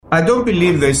I don't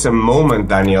believe there's a moment,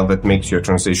 Daniel, that makes your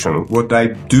transition. What I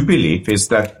do believe is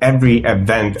that every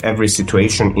event, every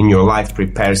situation in your life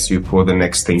prepares you for the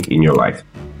next thing in your life.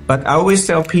 But I always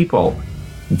tell people,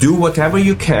 do whatever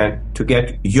you can to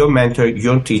get your mentor,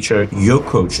 your teacher, your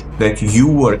coach that you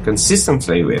work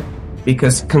consistently with,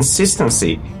 because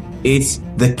consistency is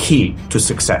the key to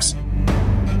success.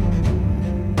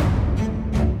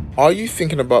 Are you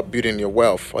thinking about building your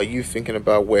wealth? Are you thinking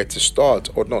about where to start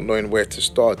or not knowing where to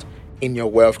start in your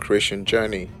wealth creation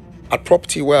journey? At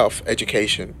Property Wealth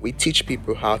Education, we teach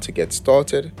people how to get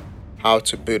started, how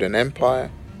to build an empire,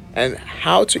 and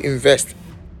how to invest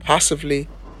passively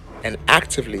and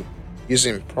actively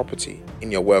using property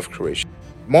in your wealth creation.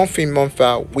 Month in, month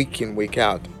out, week in, week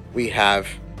out, we have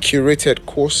curated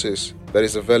courses that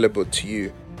is available to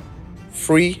you,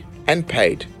 free and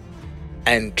paid,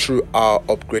 and through our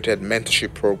upgraded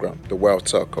mentorship program, the Wealth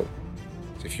Circle.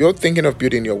 So if you're thinking of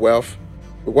building your wealth,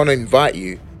 we want to invite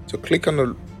you to click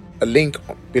on a link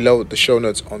below the show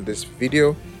notes on this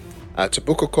video to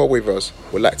book a call with us.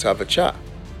 We'd like to have a chat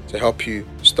to help you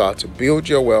start to build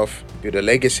your wealth, build a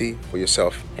legacy for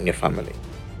yourself and your family.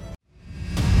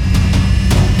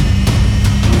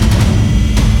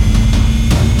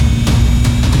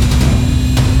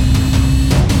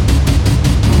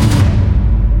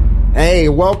 Hey,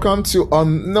 welcome to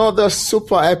another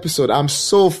super episode. I'm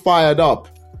so fired up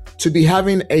to be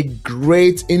having a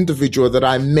great individual that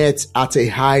I met at a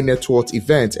high net worth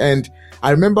event. And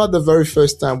I remember the very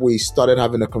first time we started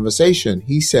having a conversation,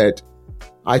 he said,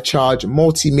 I charge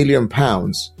multi-million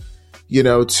pounds,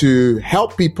 to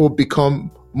help people become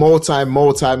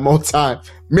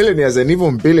multi-millionaires and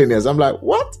even billionaires. I'm like,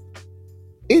 what?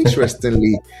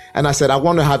 Interestingly. And I said, I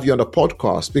want to have you on the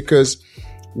podcast because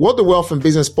what the Wealth and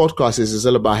Business Podcast is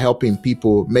all about helping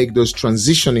people make those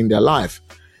transition in their life.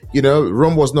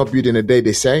 Rome was not built in a day,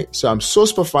 they say. So I'm so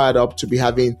super fired up to be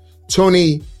having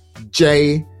Tony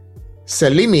J.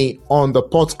 Selimi on the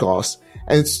podcast.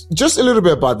 And just a little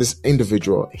bit about this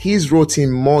individual. He's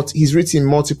written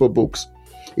multiple books.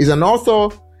 He's an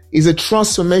author. He's a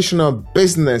transformational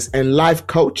business and life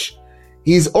coach.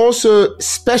 He's also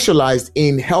specialized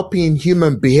in helping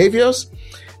human behaviors.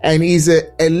 And he's a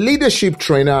leadership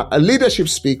trainer, a leadership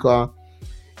speaker.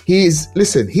 His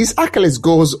accolades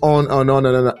goes on and on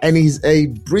and on. And he's a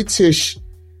British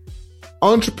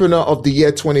Entrepreneur of the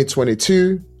Year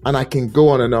 2022. And I can go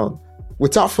on and on.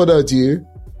 Without further ado,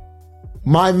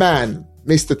 my man,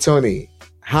 Mr. Tony,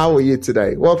 how are you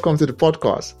today? Welcome to the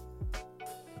podcast.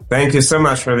 Thank you so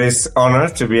much for this honor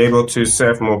to be able to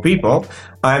serve more people.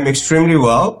 I'm extremely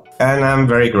well, and I'm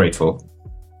very grateful.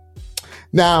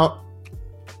 Now,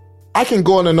 I can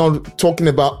go on and on talking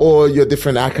about all your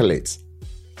different accolades.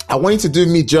 I want you to do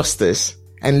me justice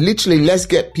and literally let's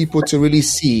get people to really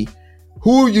see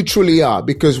who you truly are.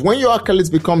 Because when your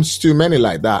accolades becomes too many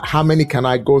like that, how many can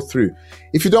I go through?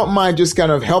 If you don't mind just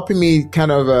kind of helping me just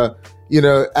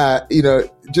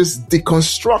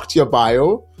deconstruct your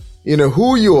bio,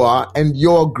 who you are and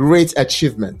your great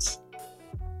achievements.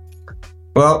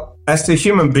 Well, as a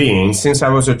human being, since I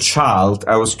was a child,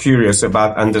 I was curious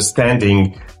about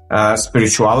understanding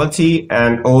spirituality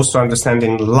and also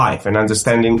understanding life and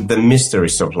understanding the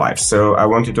mysteries of life. So I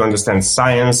wanted to understand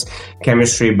science,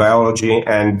 chemistry, biology,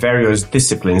 and various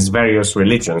disciplines, various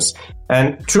religions.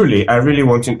 And truly, I really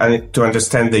wanted to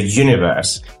understand the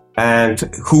universe and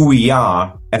who we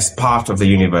are as part of the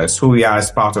universe, who we are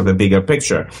as part of the bigger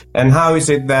picture. And how is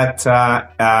it that,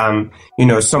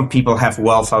 some people have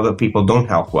wealth, other people don't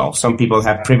have wealth. Some people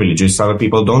have privileges, other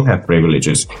people don't have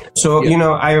privileges. So,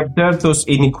 I observed those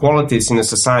inequalities in a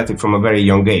society from a very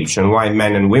young age and why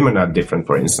men and women are different,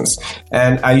 for instance.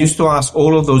 And I used to ask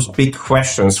all of those big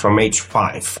questions from age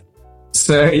 5.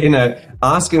 So,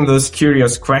 asking those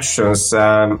curious questions,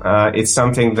 it's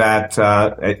something that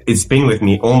it's been with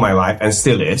me all my life and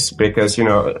still is because,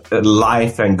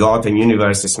 life and God and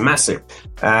universe is massive.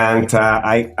 And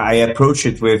I approach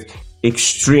it with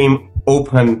extreme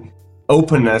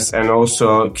openness and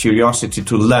also curiosity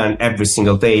to learn every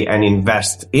single day and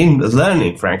invest in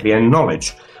learning, frankly, and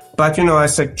knowledge. But,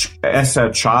 as a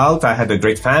child, I had a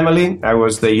great family. I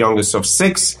was the youngest of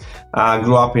 6.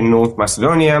 Grew up in North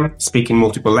Macedonia, speaking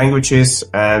multiple languages,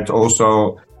 and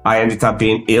also I ended up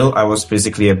being ill. I was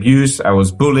physically abused. I was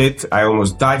bullied. I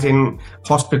almost died in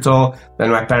hospital. Then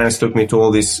my parents took me to all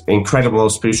these incredible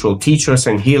spiritual teachers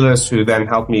and healers who then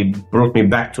brought me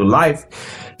back to life,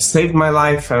 saved my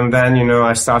life. And then,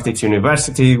 I started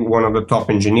university, one of the top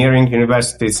engineering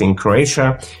universities in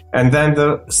Croatia. And then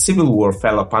the civil war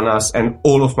fell upon us and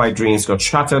all of my dreams got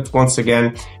shattered once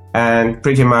again. And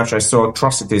pretty much I saw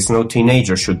atrocities no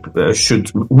teenager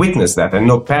should witness that, and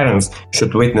no parents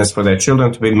should witness for their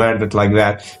children to be murdered like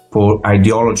that for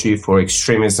ideology, for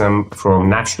extremism, for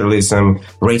nationalism,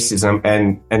 racism,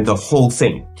 and the whole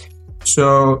thing.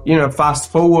 So,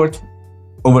 fast forward,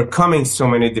 overcoming so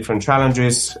many different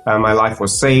challenges, my life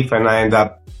was safe, and I ended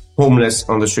up homeless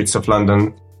on the streets of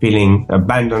London, feeling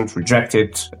abandoned,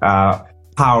 rejected,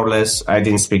 powerless. I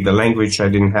didn't speak the language. I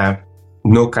didn't have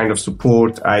no kind of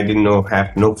support. I didn't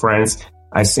have no friends.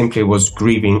 I simply was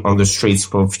grieving on the streets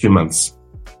for a few months.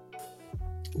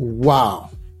 Wow.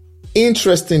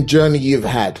 Interesting journey you've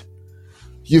had.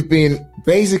 You've been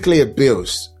basically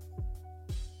abused.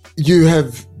 You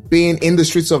have been in the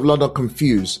streets of London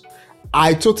confused.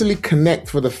 I totally connect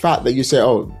for the fact that you say,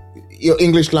 oh, your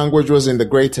English language wasn't the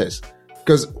greatest.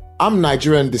 Because I'm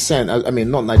Nigerian descent. I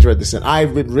mean, not Nigerian descent. I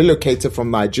relocated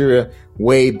from Nigeria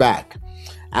way back.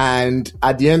 And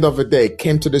at the end of the day,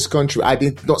 came to this country. I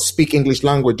did not speak English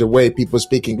language the way people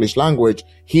speak English language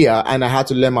here. And I had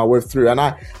to learn my way through. And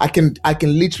I can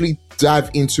literally dive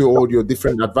into all your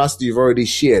different adversity you've already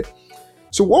shared.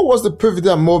 So what was the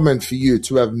pivotal moment for you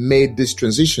to have made this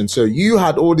transition? So you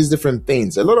had all these different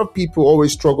things. A lot of people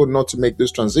always struggle not to make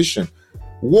this transition.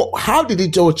 How did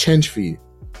it all change for you?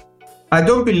 I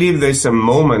don't believe there's a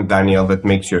moment, Daniel, that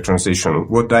makes your transition.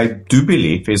 What I do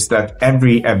believe is that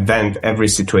every event, every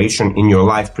situation in your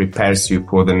life prepares you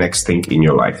for the next thing in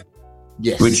your life.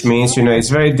 Yes. Which means, it's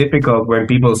very difficult when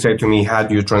people say to me, how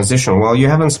do you transition? Well, you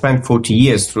haven't spent 40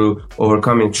 years through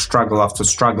overcoming struggle after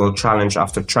struggle, challenge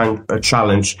after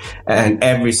challenge, and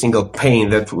every single pain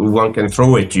that one can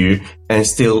throw at you, and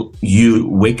still you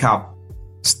wake up,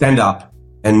 stand up,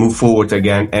 and move forward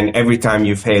again. And every time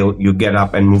you fail, you get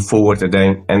up and move forward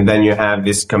again. And then you have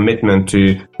this commitment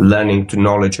to learning, to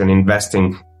knowledge, and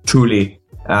investing, truly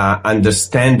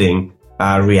understanding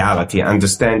reality,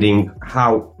 understanding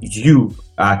how you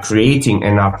are creating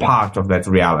and are part of that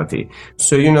reality.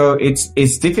 So,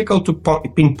 it's difficult to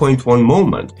pinpoint one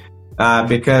moment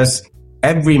because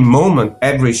every moment,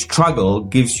 every struggle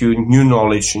gives you new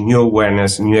knowledge, new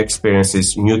awareness, new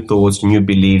experiences, new thoughts, new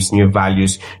beliefs, new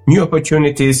values, new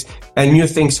opportunities, and new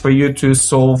things for you to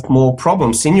solve more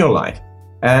problems in your life.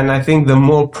 And I think the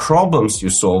more problems you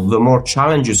solve, the more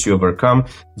challenges you overcome,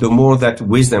 the more that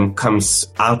wisdom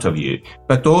comes out of you.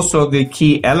 But also the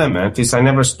key element is I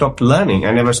never stopped learning.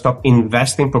 I never stopped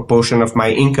investing proportion of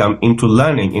my income into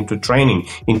learning, into training,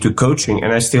 into coaching,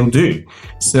 and I still do.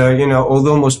 So,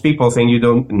 although most people think you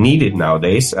don't need it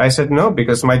nowadays, I said no,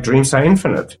 because my dreams are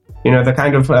infinite. The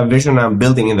kind of vision I'm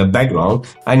building in the background,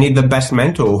 I need the best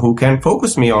mentor who can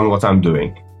focus me on what I'm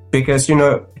doing. Because,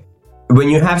 when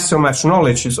you have so much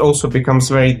knowledge, it also becomes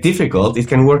very difficult. It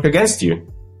can work against you.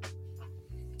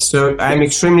 So I'm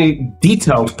extremely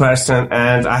detailed person,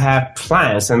 and I have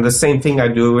plans, and the same thing I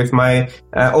do with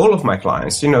all of my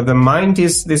clients. The mind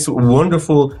is this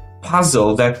wonderful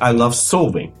puzzle that I love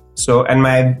solving. So, and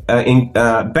my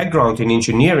background in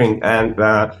engineering and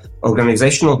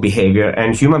organizational behavior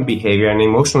and human behavior and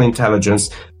emotional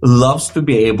intelligence loves to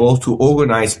be able to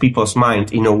organize people's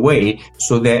mind in a way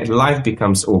so their life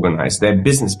becomes organized, their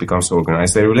business becomes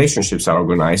organized, their relationships are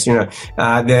organized,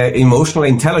 their emotional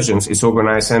intelligence is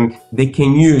organized, and they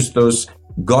can use those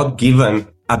God-given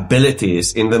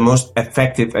abilities in the most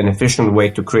effective and efficient way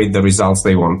to create the results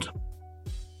they want.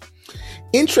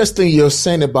 Interesting, you're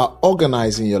saying about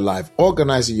organizing your life,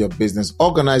 organizing your business,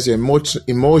 organizing your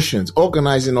emotions,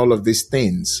 organizing all of these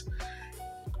things.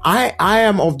 I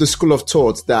am of the school of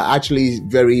thought that actually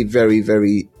very, very,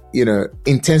 very,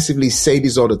 intensively say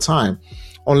this all the time.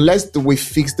 Unless we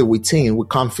fix the within, we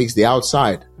can't fix the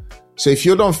outside. So if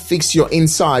you don't fix your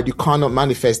inside, you cannot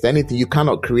manifest anything. You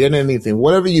cannot create anything.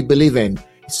 Whatever you believe in,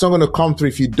 it's not going to come through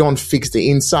if you don't fix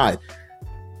the inside.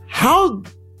 How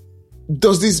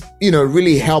does this,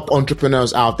 really help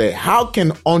entrepreneurs out there? How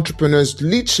can entrepreneurs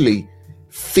literally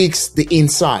fix the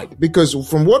inside? Because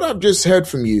from what I've just heard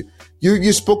from you,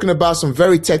 you've spoken about some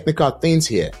very technical things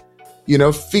here,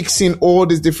 fixing all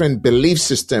these different belief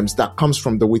systems that comes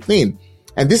from the within.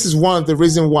 And this is one of the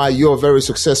reasons why you're a very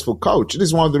successful coach. This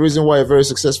is one of the reasons why you're a very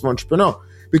successful entrepreneur,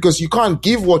 because you can't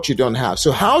give what you don't have.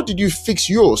 So how did you fix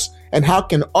yours, and how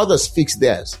can others fix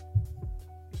theirs?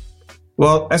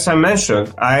 Well, as I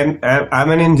mentioned, I'm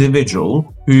an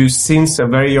individual who, since a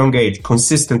very young age,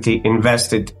 consistently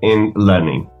invested in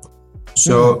learning.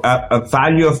 So a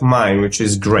value of mine, which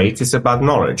is great, is about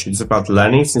knowledge. It's about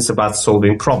learning. It's about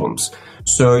solving problems.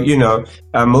 So,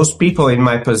 most people in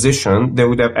my position, they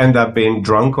would have ended up being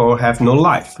drunk or have no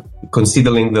life.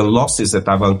 considering the losses that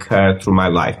I've incurred through my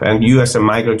life. And you as a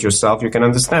migrant yourself, you can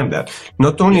understand that.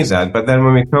 Not only that, but then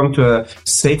when we come to a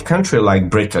safe country like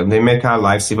Britain, they make our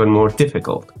lives even more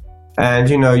difficult. And,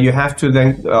 you have to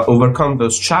then overcome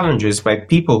those challenges by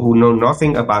people who know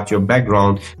nothing about your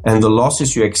background and the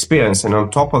losses you experience. And on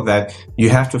top of that, you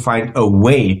have to find a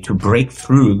way to break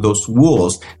through those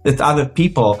walls that other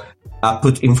people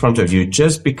put in front of you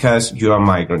just because you're a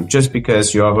migrant, just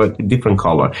because you're of a different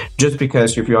color, just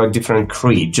because you're a different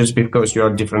creed, just because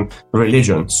you're a different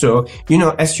religion. So,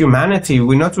 as humanity,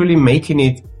 we're not really making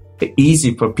it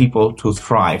easy for people to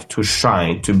thrive, to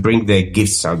shine, to bring their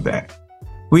gifts out there.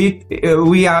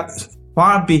 We are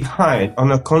far behind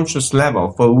on a conscious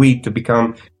level for we to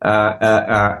become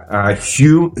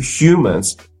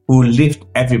humans who lift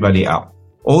everybody up.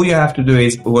 All you have to do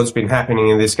is what's been happening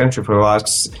in this country for the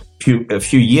last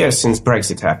few years since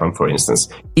Brexit happened, for instance.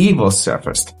 Evil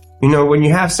surfaced. When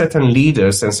you have certain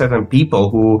leaders and certain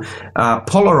people who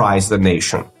polarize the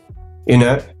nation,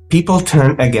 people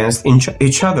turn against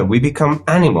each other. We become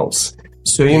animals.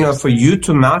 So, for you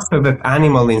to master that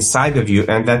animal inside of you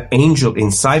and that angel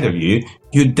inside of you,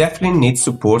 you definitely need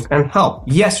support and help.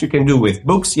 Yes, you can do with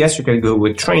books. Yes, you can do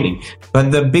with training.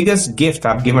 But the biggest gift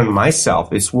I've given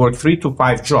myself is work 3 to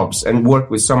 5 jobs and work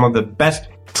with some of the best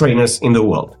trainers in the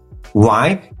world.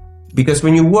 Why? Because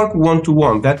when you work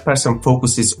one-to-one, that person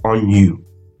focuses on you.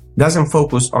 Doesn't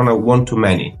focus on a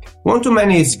one-to-many.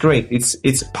 One-to-many is great.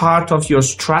 It's part of your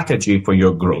strategy for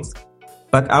your growth.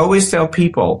 But I always tell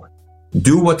people,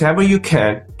 do whatever you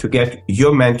can to get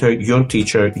your mentor, your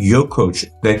teacher, your coach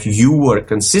that you work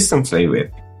consistently with,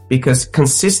 because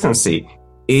consistency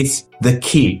is the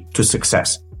key to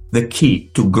success, the key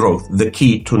to growth, the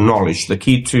key to knowledge, the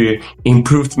key to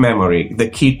improved memory, the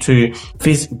key to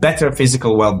better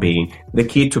physical well-being, the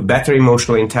key to better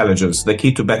emotional intelligence, the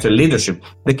key to better leadership,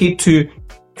 the key to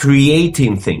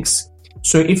creating things.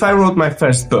 So if I wrote my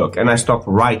first book and I stopped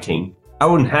writing, I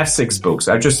wouldn't have 6 books.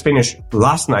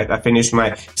 Last night, I finished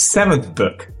my 7th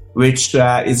book, which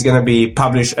is going to be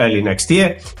published early next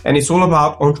year. And it's all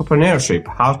about entrepreneurship,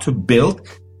 how to build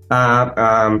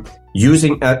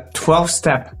using a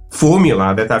 12-step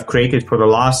formula that I've created for the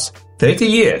last 30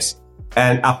 years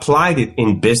and applied it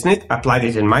in business, applied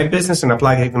it in my business, and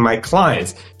applied it in my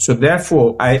clients. So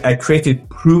therefore, I created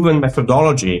proven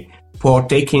methodology for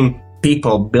taking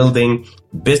people, building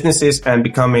businesses and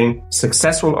becoming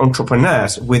successful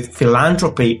entrepreneurs with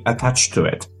philanthropy attached to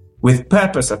it, with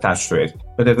purpose attached to it.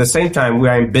 But at the same time, we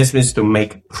are in business to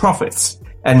make profits.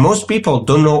 And most people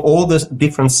don't know all the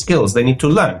different skills they need to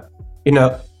learn.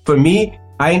 For me,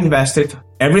 I invested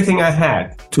everything I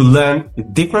had to learn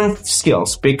different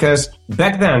skills because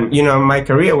back then, my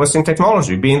career was in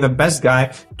technology, being the best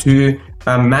guy to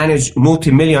manage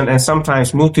multi-million and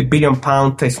sometimes multi-billion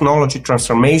pound technology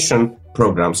transformation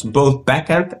programs, both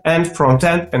back-end and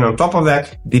front-end. And on top of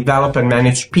that, develop and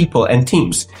manage people and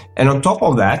teams. And on top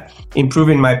of that,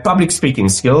 improving my public speaking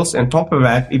skills. And on top of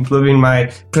that, improving my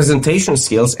presentation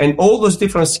skills and all those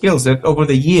different skills that over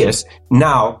the years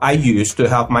now I use to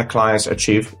help my clients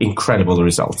achieve incredible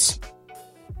results.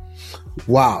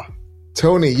 Wow.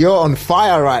 Tony, you're on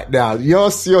fire right now.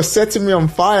 You're setting me on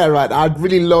fire right now. I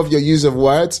really love your use of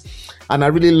words and I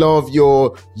really love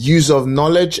your use of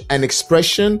knowledge and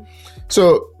expression.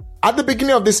 So at the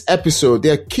beginning of this episode,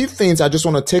 there are key things I just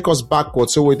want to take us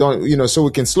backwards so we don't, so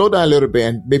we can slow down a little bit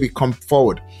and maybe come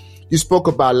forward. You spoke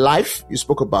about life. You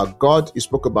spoke about God. You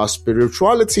spoke about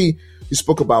spirituality. You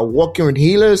spoke about working with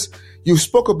healers. You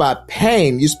spoke about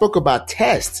pain. You spoke about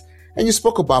tests and you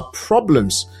spoke about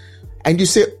problems. And you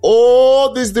say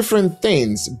all these different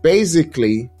things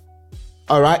basically,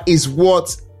 all right, is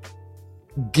what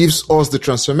gives us the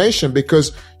transformation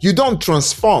because you don't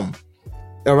transform.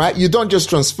 All right. You don't just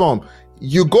transform.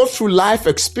 You go through life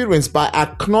experience by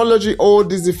acknowledging all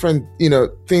these different,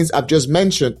 things I've just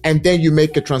mentioned, and then you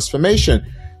make a transformation.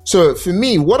 So for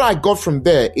me, what I got from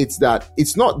there, it's that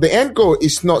it's not the end goal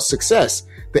is not success.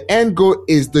 The end goal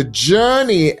is the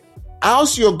journey.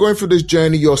 As you're going through this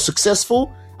journey, you're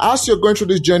successful. As you're going through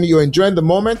this journey, you're enjoying the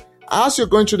moment. As you're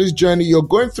going through this journey, you're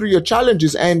going through your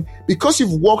challenges. And because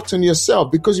you've worked on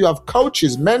yourself, because you have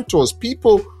coaches, mentors,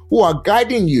 people who are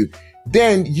guiding you,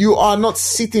 then you are not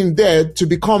sitting there to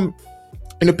become,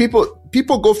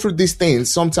 people go through these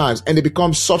things sometimes and they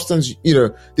become substance,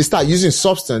 they start using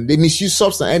substance, they misuse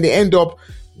substance and they end up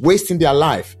wasting their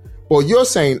life. But you're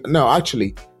saying, no,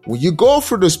 actually, when you go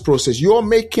through this process, you're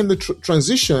making the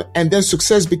transition and then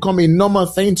success become a normal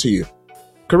thing to you.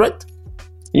 Correct?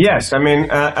 Yes. I mean,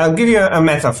 I'll give you a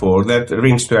metaphor that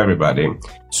rings to everybody.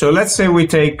 So let's say we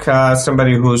take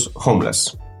somebody who's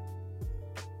homeless.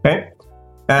 Okay.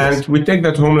 And we take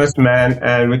that homeless man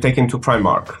and we take him to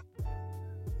Primark.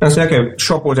 And say, okay,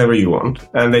 shop whatever you want.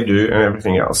 And they do, and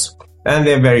everything else. And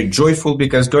they're very joyful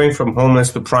because going from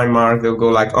homeless to Primark, they'll go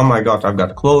like, oh my God, I've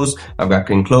got clothes, I've got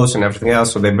clean clothes and everything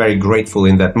else. So they're very grateful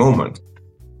in that moment.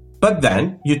 But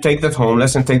then you take that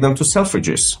homeless and take them to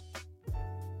Selfridges.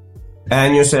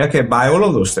 And you say, okay, buy all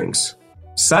of those things.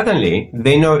 Suddenly,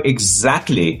 they know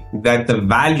exactly that the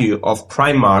value of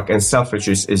Primark and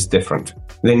Selfridges is different.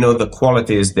 They know the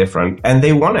quality is different and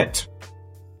they want it.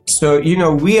 So,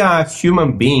 we are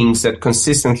human beings that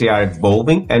consistently are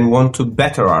evolving and want to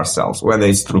better ourselves, whether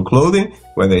it's through clothing,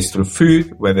 whether it's through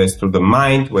food, whether it's through the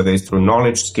mind, whether it's through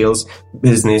knowledge, skills,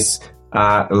 business,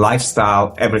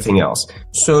 lifestyle, everything else.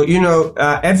 So,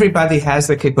 everybody has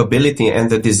the capability and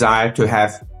the desire to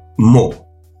have more.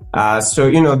 So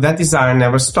that desire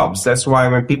never stops. That's why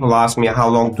when people ask me, how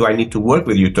long do I need to work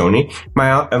with you, Tony?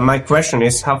 My question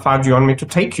is, how far do you want me to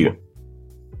take you?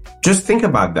 Just think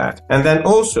about that. And then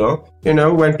also,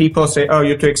 when people say, oh,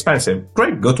 you're too expensive,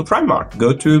 great, go to Primark,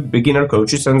 go to beginner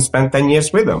coaches and spend 10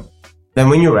 years with them. Then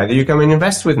when you're ready, you come and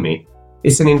invest with me.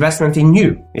 It's an investment in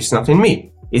you. It's not in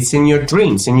me. It's in your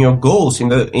dreams, in your goals,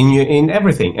 in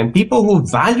everything. And people who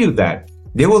value that,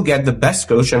 they will get the best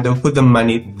coach and they'll put the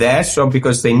money there. So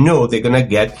because they know they're going to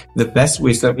get the best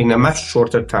wisdom in a much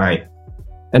shorter time.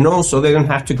 And also they don't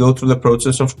have to go through the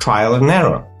process of trial and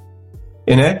error.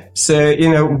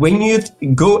 So, when you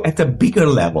go at a bigger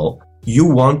level, you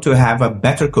want to have a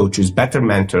better coaches, better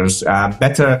mentors,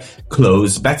 better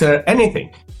clothes, better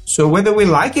anything. So whether we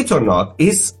like it or not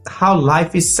is how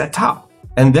life is set up.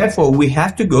 And therefore we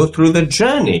have to go through the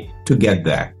journey to get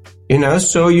there.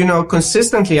 So,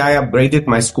 consistently I upgraded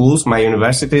my schools, my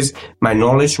universities, my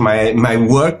knowledge, my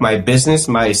work, my business,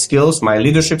 my skills, my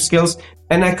leadership skills,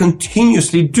 and I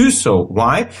continuously do so.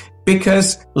 Why?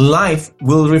 Because life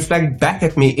will reflect back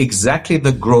at me exactly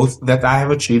the growth that I have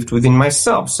achieved within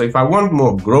myself. So if I want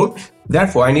more growth,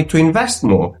 therefore I need to invest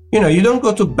more. You don't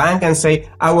go to bank and say,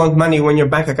 I want money when your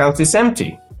bank account is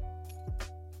empty.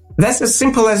 That's as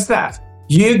simple as that.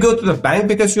 You go to the bank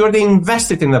because you already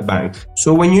invested in the bank.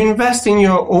 So when you invest in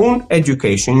your own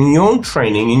education, in your own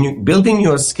training, in building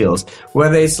your skills,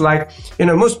 whether it's like,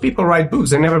 most people write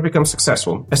books and never become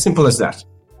successful. As simple as that.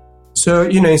 So,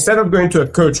 instead of going to a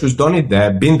coach who's done it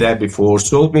there, been there before,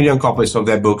 sold million copies of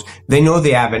their books, they know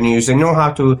the avenues, they know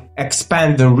how to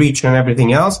expand the reach and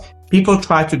everything else. People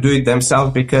try to do it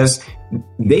themselves because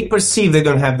they perceive they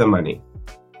don't have the money.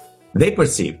 They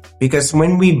perceive. Because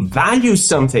when we value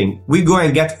something, we go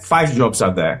and get 5 jobs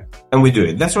out there and we do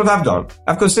it. That's what I've done.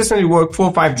 I've consistently worked 4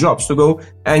 or 5 jobs to go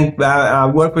and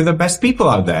work with the best people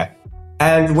out there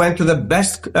and went to the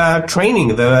best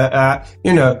training,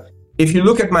 if you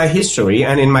look at my history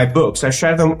and in my books, I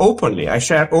share them openly. I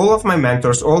share all of my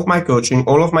mentors, all of my coaching,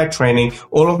 all of my training,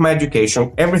 all of my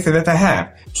education, everything that I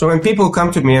have. So when people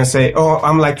come to me and say, oh,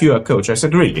 I'm like you, a coach, I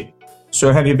said, really?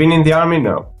 So have you been in the army?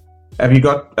 No. Have you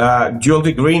got a dual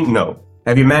degree? No.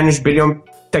 Have you managed billion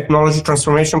technology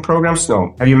transformation programs?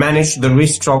 No. Have you managed the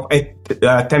risks of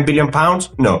 10 billion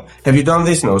pounds? No. Have you done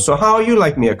this? No. So how are you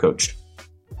like me, a coach?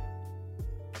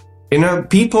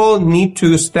 People need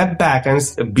to step back and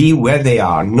be where they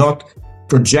are, not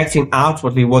projecting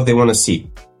outwardly what they want to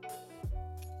see.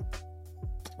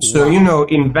 So,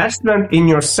 investment in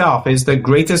yourself is the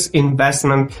greatest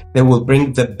investment that will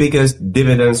bring the biggest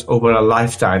dividends over a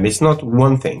lifetime. It's not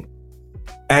one thing.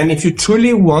 And if you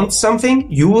truly want something,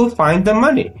 you will find the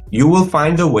money. You will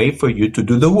find a way for you to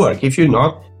do the work. If you're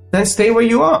not, then stay where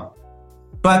you are.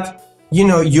 But,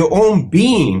 your own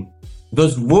being,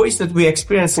 those voices that we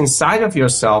experience inside of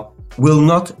yourself will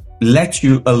not let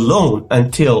you alone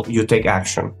until you take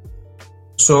action.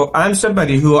 So I'm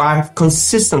somebody who I've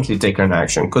consistently taken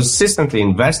action, consistently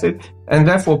invested, and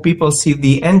therefore people see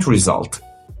the end result.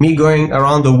 Me going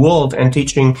around the world and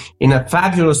teaching in a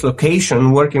fabulous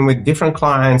location, working with different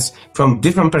clients from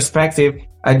different perspectives.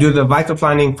 I do the vital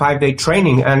planning 5-day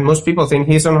training and most people think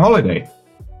he's on holiday.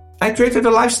 I created a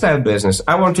lifestyle business.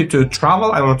 I wanted to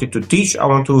travel. I wanted to teach. I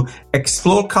want to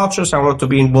explore cultures. I want to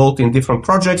be involved in different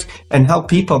projects and help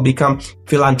people become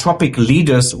philanthropic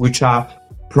leaders, which are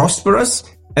prosperous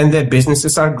and their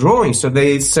businesses are growing. So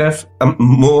they serve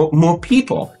more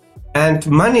people. And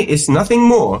money is nothing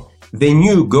more than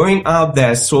you going out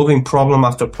there solving problem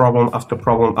after problem after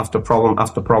problem after problem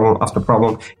after problem after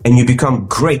problem. And you become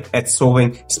great at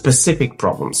solving specific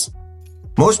problems.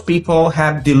 Most people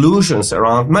have delusions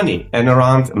around money and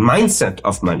around mindset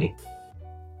of money.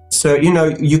 So,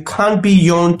 you can't be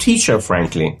your own teacher,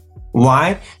 frankly.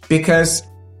 Why? Because,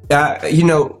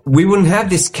 we wouldn't have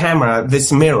this camera,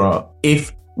 this mirror,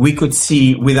 if we could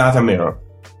see without a mirror.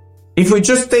 If we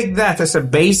just take that as a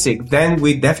basic, then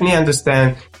we definitely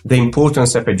understand the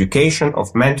importance of education,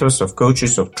 of mentors, of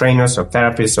coaches, of trainers, of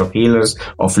therapists, of healers,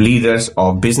 of leaders,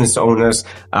 of business owners,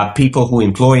 people who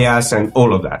employ us, and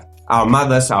all of that. Our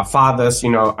mothers, our fathers,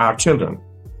 our children.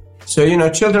 So,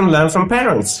 children learn from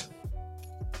parents.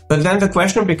 But then the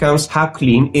question becomes, how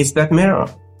clean is that mirror?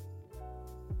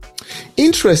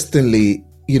 Interestingly,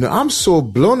 I'm so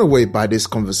blown away by this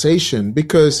conversation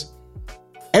because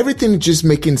everything is just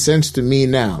making sense to me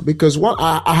now. Because what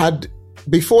I had,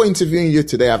 before interviewing you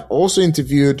today, I've also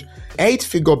interviewed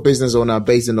 8-figure business owner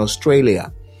based in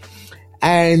Australia.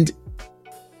 And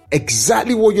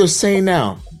exactly what you're saying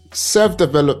now,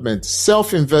 self-development,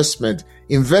 self-investment,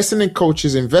 investing in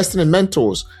coaches, investing in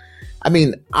mentors. I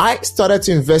mean, I started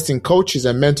to invest in coaches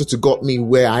and mentors to got me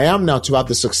where I am now to have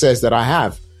the success that I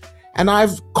have. And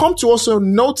I've come to also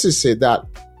notice it that,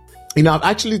 I've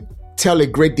actually tell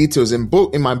it great details in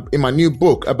my new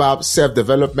book about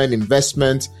self-development,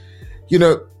 investment,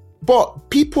 but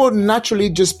people naturally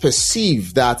just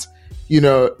perceive that,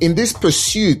 in this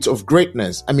pursuit of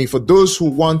greatness, I mean, for those who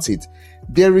want it,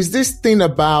 there is this thing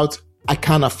about, I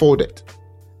can't afford it.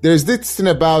 There is this thing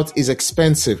about, it's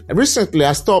expensive. And recently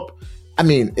I stopped,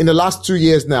 in the last 2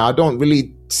 years now, I don't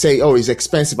really say, oh, it's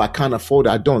expensive, I can't afford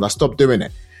it. I stopped doing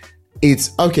it.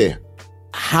 It's okay.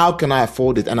 How can I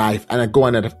afford it? And I go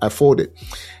and afford it.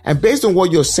 And based on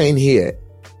what you're saying here,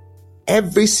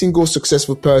 every single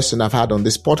successful person I've had on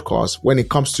this podcast, when it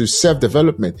comes to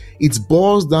self-development, it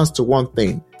boils down to one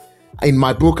thing. In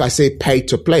my book, I say pay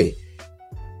to play.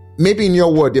 Maybe in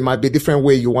your word, there might be a different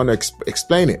way you want to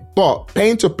explain it. But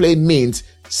paying to play means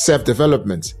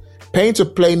self-development. Paying to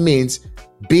play means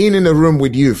being in a room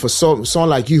with you for someone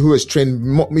like you who has trained,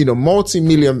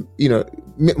 multi-million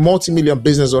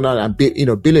business owner and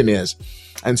billionaires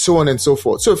and so on and so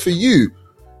forth. So for you,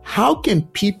 how can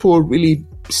people really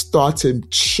start to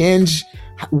change?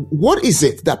 What is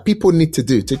it that people need to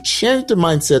do to change the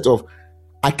mindset of,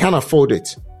 I can't afford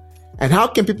it? And how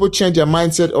can people change their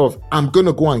mindset of, I'm going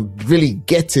to go and really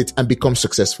get it and become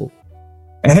successful?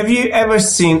 Have you ever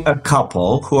seen a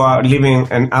couple who are living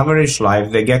an average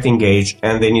life, they get engaged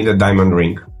and they need a diamond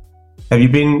ring? Have you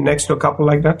been next to a couple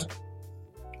like that?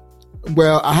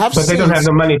 Well, I have But they don't have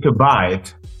the money to buy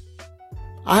it.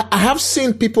 I have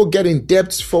seen people get in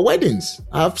debt for weddings.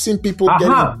 I've seen people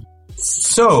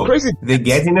So crazy. They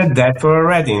get in a debt for a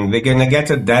wedding. They're going to get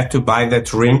a debt to buy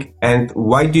that ring. And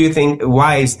why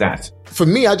is that? For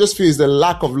me, I just feel it's the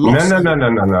lack of loss.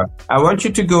 No. I want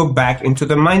you to go back into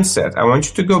the mindset. I want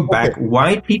you to go back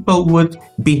why people would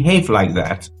behave like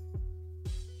that.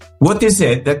 What is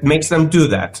it that makes them do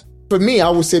that? For me, I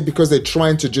would say because they're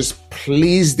trying to just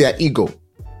please their ego.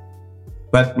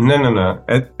 But no.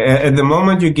 At the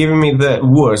moment you're giving me the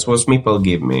words, what people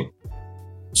give me.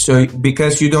 So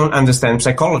because you don't understand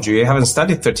psychology, you haven't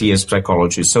studied 30 years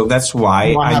psychology. So that's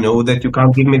why I know that you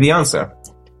can't give me the answer.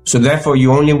 So therefore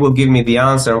you only will give me the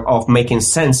answer of making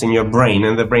sense in your brain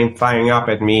and the brain firing up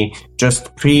at me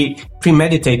just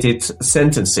premeditated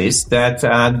sentences that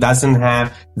doesn't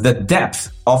have the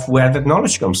depth of where that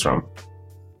knowledge comes from.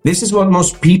 This is what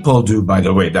most people do, by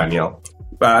the way, Daniel.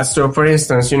 So for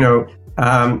instance,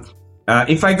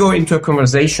 if I go into a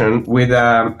conversation with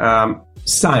a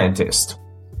scientist,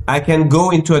 I can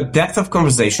go into a depth of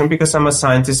conversation because I'm a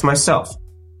scientist myself.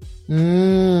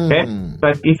 Okay?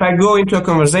 But if I go into a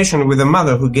conversation with a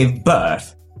mother who gave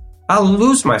birth, I'll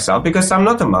lose myself because I'm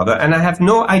not a mother and I have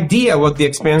no idea what the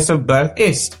experience of birth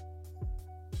is.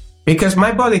 Because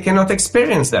my body cannot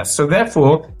experience that. So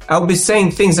therefore, I'll be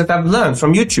saying things that I've learned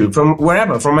from YouTube, from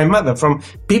wherever, from my mother, from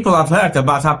people I've heard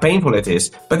about how painful it is.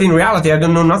 But in reality, I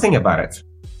don't know nothing about it.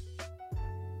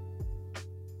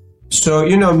 So,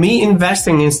 me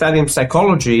investing in studying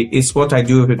psychology is what I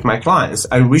do with my clients.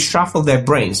 I reshuffle their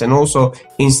brains and also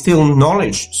instill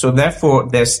knowledge. So therefore,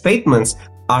 their statements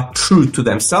are true to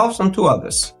themselves and to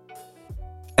others.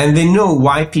 And they know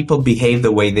why people behave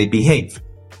the way they behave.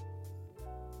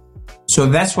 So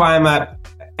that's why I'm an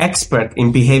expert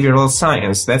in behavioral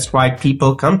science. That's why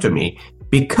people come to me,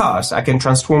 because I can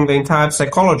transform the entire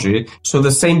psychology so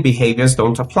the same behaviors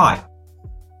don't apply.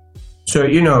 So,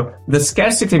 the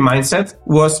scarcity mindset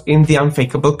was in the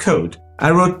Unfakeable Code.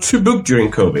 I wrote 2 books during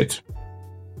COVID.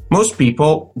 Most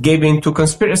people gave in to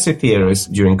conspiracy theories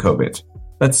during COVID,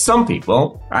 but some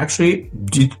people actually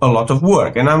did a lot of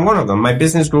work, and I'm one of them. My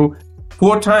business grew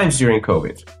 4 times during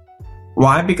COVID.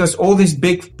 Why? Because all these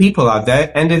big people out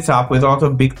there ended up with a lot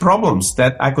of big problems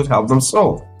that I could help them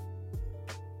solve.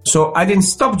 So I didn't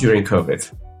stop during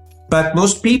COVID, but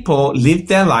most people lived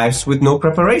their lives with no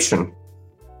preparation.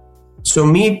 So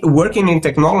me working in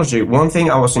technology, one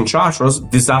thing I was in charge was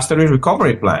disaster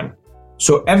recovery plan.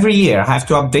 So every year I have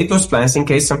to update those plans in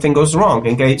case something goes wrong,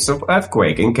 in case of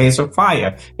earthquake, in case of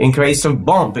fire, in case of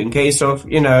bomb, in case of,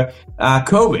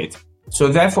 COVID. So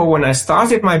therefore, when I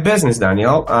started my business,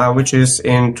 Daniel, which is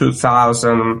in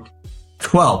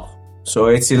 2012, so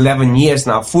it's 11 years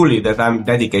now fully that I'm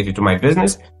dedicated to my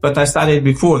business, but I started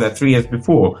before that, 3 years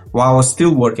before, while I was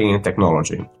still working in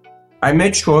technology. I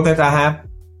made sure that I have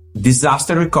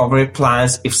disaster recovery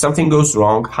plans. If something goes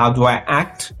wrong, how do I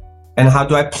act and how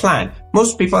do I plan?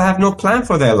 Most people have no plan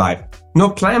for their life, no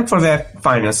plan for their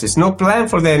finances, no plan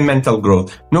for their mental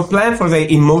growth, no plan for their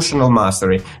emotional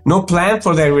mastery, no plan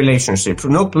for their relationships,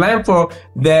 no plan for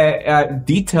their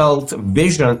detailed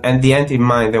vision and the end in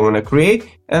mind they want to create.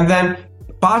 And then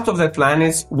part of that plan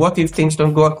is, what if things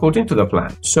don't go according to the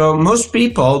plan? So most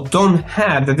people don't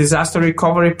have the disaster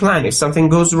recovery plan if something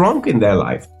goes wrong in their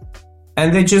life.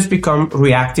 And they just become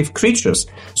reactive creatures.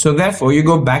 So therefore, you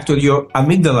go back to your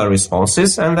amygdala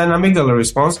responses, and then amygdala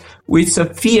response, which is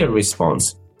a fear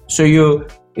response. So you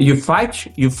fight,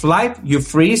 you flight, you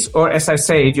freeze, or as I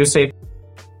say it, you say.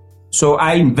 So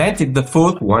I invented the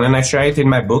fourth one, and I share it in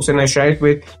my books, and I share it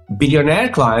with billionaire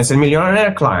clients and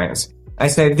millionaire clients. I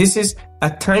said, this is a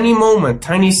tiny moment,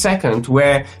 tiny second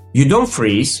where you don't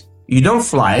freeze, you don't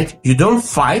flight, you don't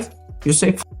fight, you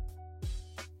say,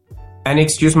 and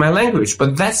excuse my language,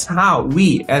 but that's how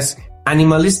we as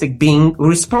animalistic beings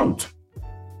respond.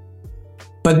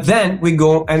 But then we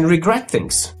go and regret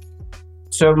things.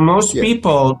 So most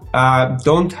people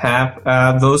don't have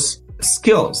those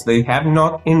skills. They have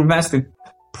not invested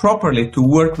properly to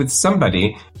work with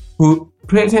somebody who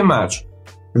pretty much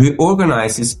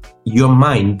reorganizes your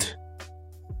mind.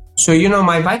 So,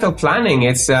 my vital planning,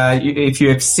 it's, if you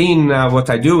have seen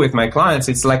what I do with my clients,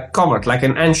 it's like covered, like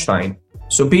an Einstein.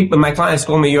 So my clients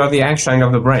call me, you are the Einstein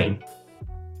of the brain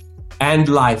and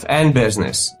life and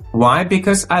business. Why?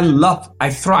 Because I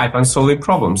thrive on solving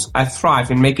problems. I thrive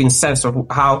in making sense of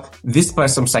how this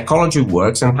person's psychology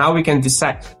works and how we can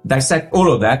dissect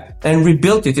all of that and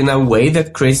rebuild it in a way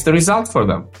that creates the result for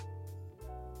them.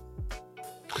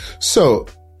 So,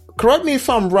 correct me if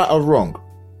I'm right or wrong.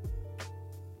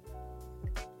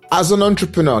 As an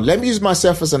entrepreneur, let me use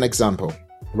myself as an example,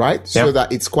 right? So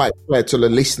that it's quite clear to the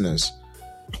listeners.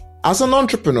 As an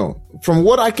entrepreneur, from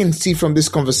what I can see from this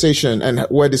conversation and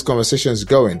where this conversation is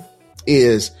going,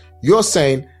 is you're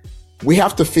saying we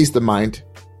have to fix the mind,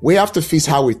 we have to fix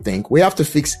how we think, we have to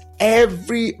fix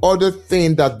every other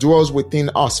thing that dwells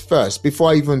within us first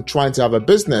before even trying to have a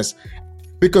business.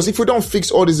 Because if we don't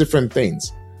fix all these different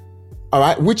things, all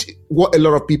right, which what a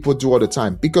lot of people do all the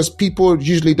time, because people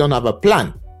usually don't have a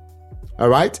plan. All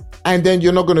right. And then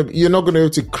you're not going to be able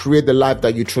to create the life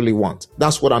that you truly want.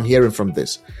 That's what I'm hearing from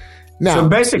this. Now, so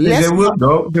basically, they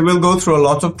will go through a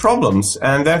lot of problems,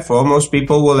 and therefore most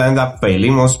people will end up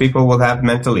failing. Most people will have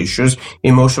mental issues,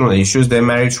 emotional issues. Their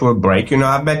marriage will break.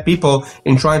 I've met people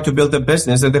in trying to build a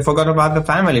business that they forgot about the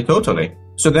family totally.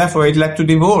 So therefore, it led to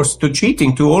divorce, to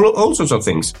cheating, to all sorts of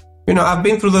things. I've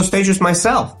been through those stages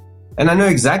myself, and I know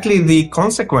exactly the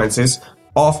consequences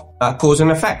of cause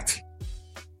and effect.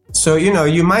 So,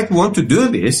 you might want to do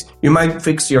this. You might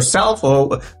fix yourself,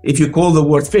 or if you call the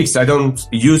word fix, I don't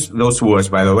use those words,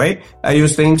 by the way. I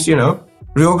use things,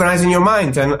 reorganizing your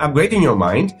mind and upgrading your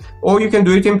mind, or you can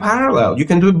do it in parallel. You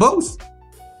can do both.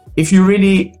 If you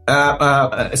really,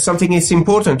 something is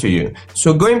important to you.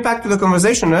 So going back to the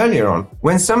conversation earlier on,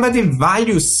 when somebody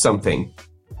values something,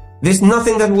 there's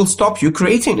nothing that will stop you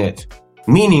creating it.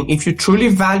 Meaning, if you truly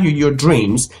value your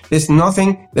dreams, there's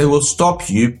nothing that will stop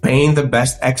you paying the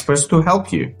best experts to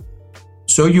help you.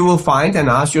 So you will find and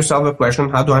ask yourself the question,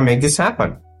 how do I make this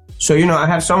happen? So, I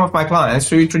have some of my clients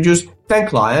who introduced 10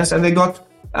 clients and they got,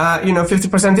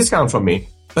 50% discount from me.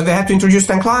 But they had to introduce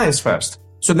 10 clients first.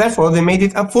 So therefore, they made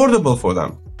it affordable for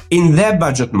them in their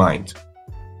budget mind.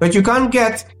 But you can't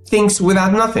get things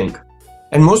without nothing.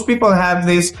 And most people have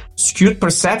this skewed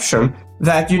perception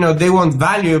that, they want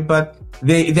value, but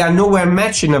they are nowhere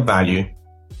match in a value.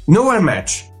 Nowhere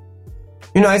match.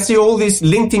 I see all these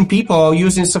LinkedIn people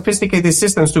using sophisticated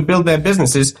systems to build their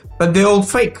businesses, but they're all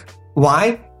fake.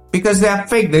 Why? Because they are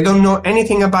fake. They don't know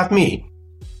anything about me.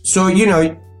 So,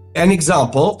 an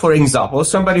example, for example,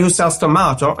 somebody who sells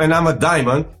tomato and I'm a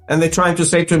diamond and they're trying to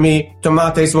say to me,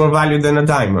 tomato is more valuable than a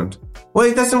diamond. Well,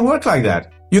 it doesn't work like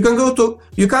that. You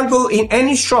can't go in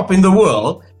any shop in the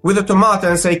world with a tomato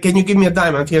and say, can you give me a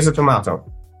diamond? Here's a tomato.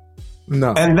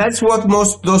 No. And that's what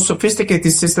most those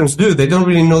sophisticated systems do. They don't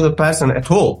really know the person at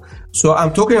all. So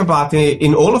I'm talking about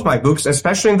in all of my books,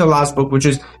 especially in the last book, which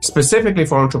is specifically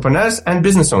for entrepreneurs and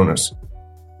business owners,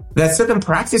 that certain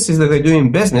practices that they do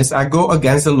in business go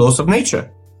against the laws of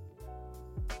nature.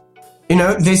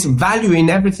 There's value in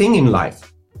everything in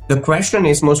life. The question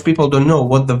is, most people don't know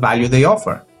what the value they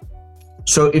offer.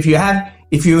 So if you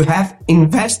have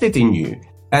invested in you,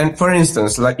 and for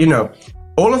instance,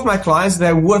 all of my clients,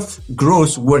 they're worth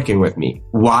gross working with me.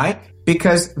 Why?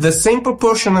 Because the same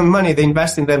proportion of money they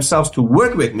invest in themselves to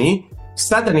work with me,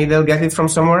 suddenly they'll get it from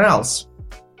somewhere else.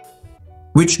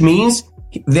 Which means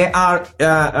they are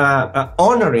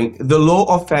honoring the law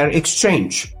of fair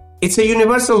exchange. It's a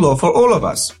universal law for all of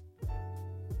us.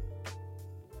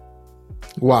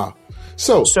 Wow.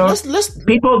 So let's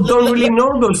people don't really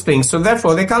know those things, so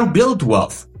therefore they can't build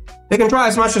wealth. They can try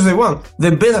as much as they want.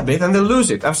 They build a bit and they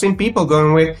lose it. I've seen people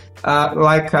going with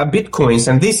bitcoins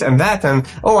and this and that, and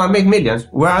I made millions.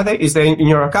 Where are they? Is they in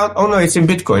your account? Oh no, it's in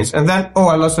bitcoins. And then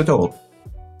I lost it all.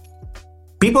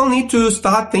 People need to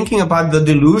start thinking about the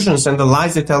delusions and the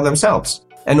lies they tell themselves.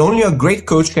 And only a great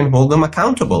coach can hold them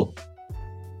accountable.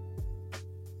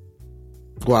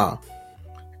 Wow.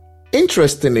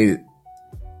 Interestingly,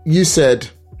 you said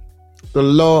the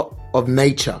law of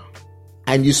nature,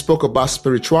 and you spoke about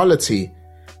spirituality.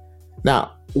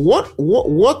 Now, what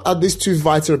are these two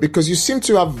vital? Because you seem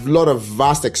to have a lot of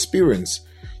vast experience.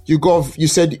 You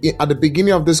said at the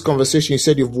beginning of this conversation, you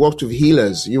said you've worked with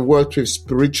healers, you worked with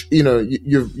spiritual,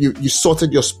 you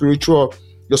sorted your spiritual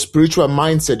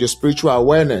mindset, your spiritual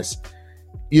awareness,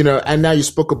 and now you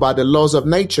spoke about the laws of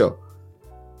nature.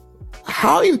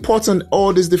 How important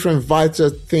all these different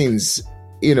vital things,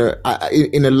 in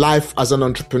a life as an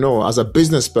entrepreneur, as a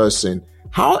business person,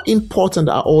 how important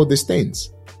are all these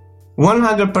things?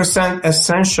 100%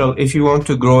 essential if you want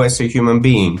to grow as a human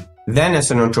being. Then as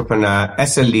an entrepreneur,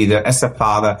 as a leader, as a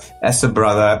father, as a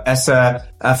brother, as a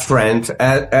friend,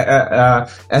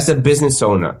 as a business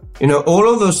owner.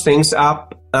 All of those things are,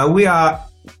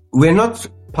 we're not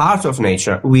part of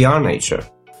nature, we are nature.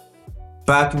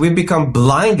 But we become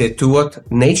blinded to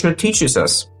what nature teaches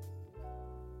us.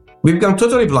 We become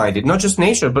totally blinded, not just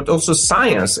nature, but also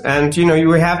science. And,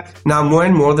 you have now more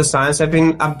and more the science have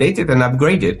been updated and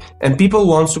upgraded. And people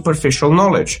want superficial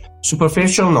knowledge.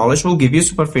 Superficial knowledge will give you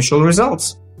superficial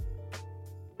results.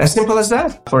 As simple as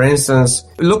that. For instance,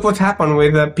 look what happened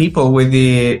with people with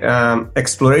the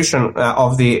exploration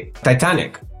of the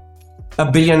Titanic. A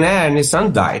billionaire and his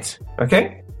son died.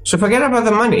 Okay? So forget about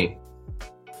the money.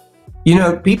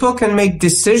 People can make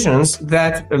decisions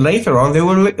that later on they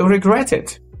will regret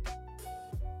it.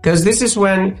 Because this is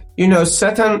when,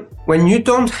 when you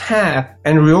don't have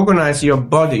and reorganize your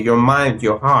body, your mind,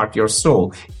 your heart, your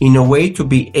soul in a way to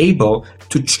be able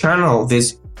to channel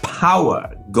this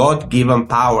power, God-given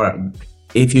power.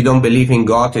 If you don't believe in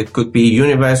God, it could be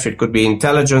universe, it could be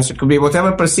intelligence, it could be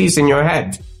whatever persists in your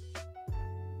head.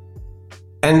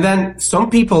 And then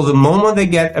some people, the moment they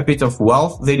get a bit of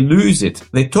wealth, they lose it.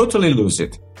 They totally lose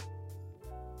it.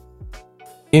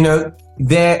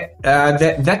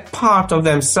 That part of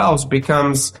themselves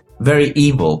becomes very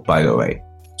evil, by the way.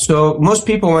 So most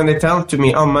people, when they tell to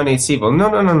me, money is evil.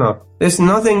 No. There's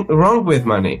nothing wrong with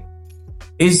money.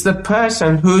 It's the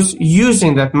person who's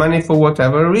using that money for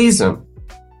whatever reason.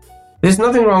 There's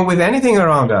nothing wrong with anything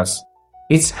around us.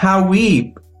 It's how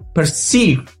we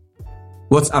perceive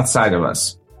what's outside of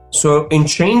us. So in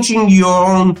changing your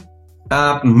own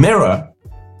mirror,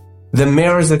 the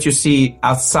mirrors that you see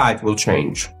outside will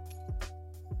change.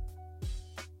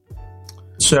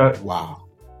 So Wow.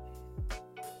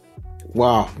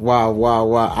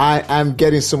 I'm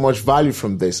getting so much value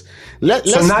from this.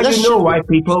 So now you know why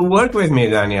people work with me,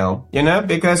 Daniel,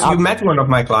 because you met one of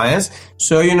my clients.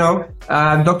 So,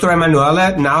 Dr.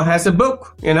 Emanuele now has a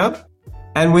book,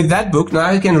 and with that book,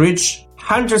 now he can reach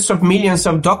hundreds of millions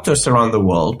of doctors around the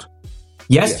world.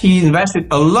 Yes, he invested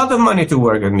a lot of money to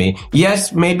work with me.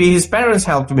 Yes, maybe his parents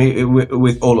helped me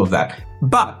with all of that,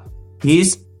 but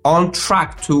he's on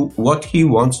track to what he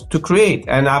wants to create.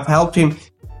 And I've helped him.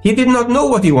 He did not know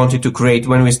what he wanted to create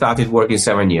when we started working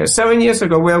 7 years. 7 years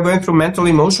ago, we were going through mental,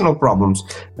 emotional problems,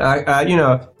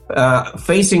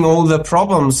 facing all the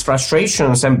problems,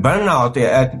 frustrations and burnout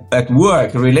at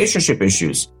work, relationship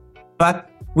issues. But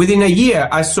within a year,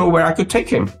 I saw where I could take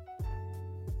him.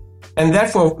 And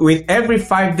therefore, with every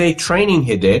 5-day training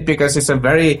he did, because it's a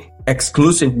very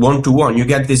exclusive one-to-one, you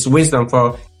get this wisdom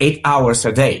for 8 hours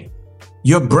a day.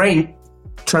 Your brain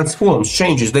transforms,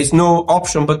 changes. There's no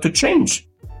option but to change.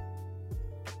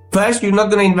 First, you're not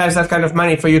going to invest that kind of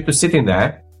money for you to sit in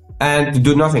there and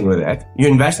do nothing with it. You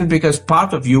invest it because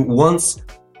part of you wants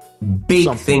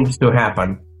big things to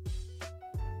happen.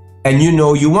 And you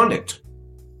want it.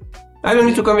 I don't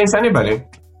need to convince anybody.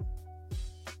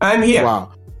 I'm here.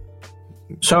 Wow.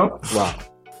 So? Wow.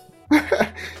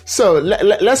 So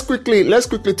let's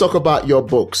quickly talk about your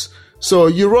books. So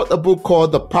you wrote a book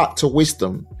called The Path to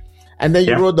Wisdom, and then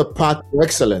you Yeah. wrote The Path to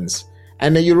Excellence,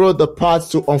 and then you wrote The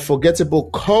Path to Unforgettable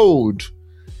Code,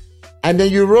 and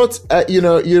then you wrote, you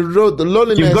wrote The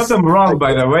Loneliness. You got them wrong,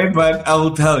 by the way, but I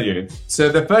will tell you. So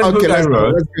the first book I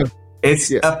wrote,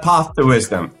 it's A Path to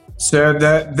Wisdom. So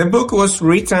the book was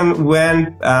written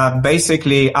when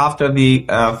basically after the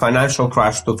financial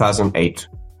crash 2008.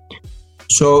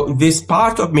 So this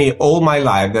part of me all my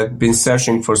life that been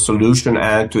searching for solution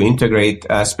and to integrate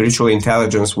spiritual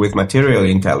intelligence with material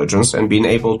intelligence and being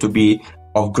able to be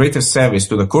of greater service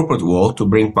to the corporate world to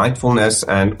bring mindfulness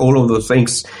and all of those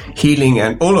things, healing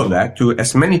and all of that to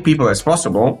as many people as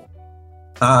possible,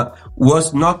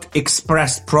 was not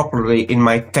expressed properly in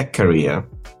my tech career.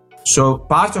 So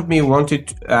part of me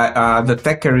wanted, the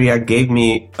tech career gave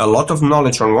me a lot of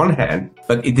knowledge on one hand,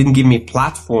 but it didn't give me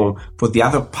platform for the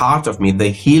other part of me, the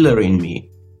healer in me,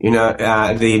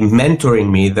 the mentor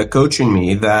in me, the coach in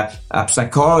me, the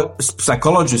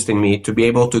psychologist in me to be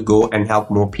able to go and help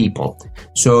more people.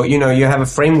 So, you have a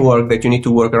framework that you need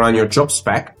to work around your job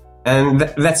spec, and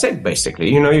that's it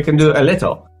basically. You can do a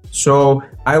little. So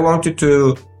I wanted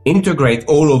to integrate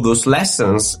all of those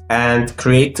lessons and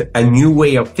create a new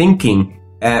way of thinking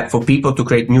for people to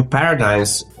create new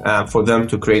paradigms for them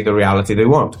to create the reality they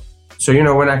want. So,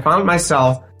 when I found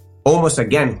myself almost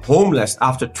again homeless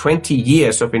after 20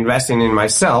 years of investing in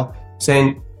myself,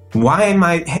 saying, why am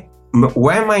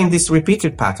I in this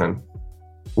repeated pattern?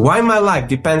 Why my life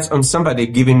depends on somebody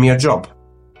giving me a job?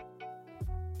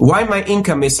 Why my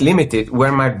income is limited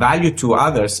where my value to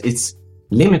others is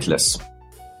limitless?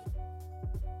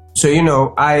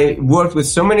 So, I worked with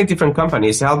so many different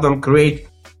companies, helped them create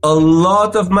a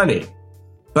lot of money,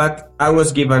 but I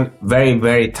was given very,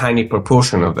 very tiny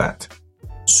proportion of that.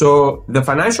 So the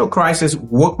financial crisis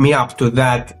woke me up to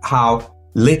that, how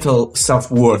little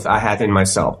self-worth I had in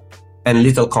myself and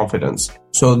little confidence.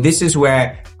 So this is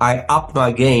where I upped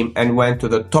my game and went to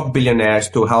the top billionaires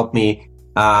to help me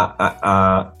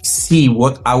see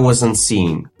what I wasn't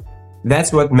seeing.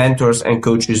 That's what mentors and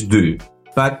coaches do.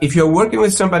 But if you're working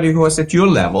with somebody who is at your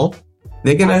level,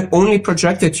 they're going to only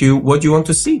project at you what you want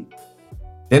to see.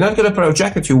 They're not going to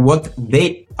project at you what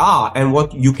they are and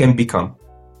what you can become.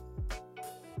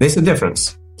 There's a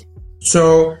difference.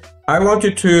 So I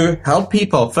wanted to help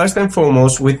people first and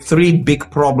foremost with 3 big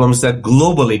problems that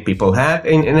globally people have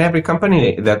in every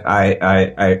company that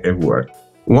I work.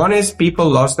 One is people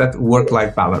lost that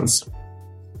work-life balance.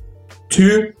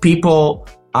 2, people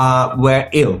were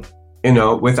ill,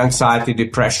 with anxiety,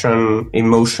 depression,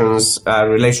 emotions,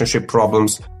 relationship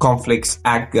problems, conflicts,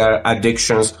 anger,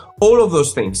 addictions, all of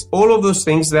those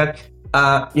things that,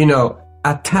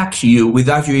 attack you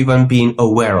without you even being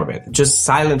aware of it. Just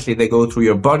silently they go through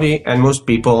your body, and most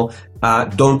people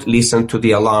don't listen to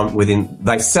the alarm within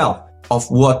thyself of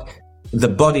what the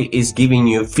body is giving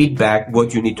you feedback,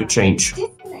 what you need to change.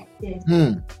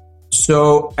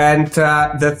 So, and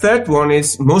the third one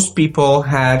is most people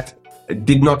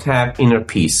did not have inner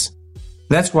peace.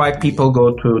 That's why people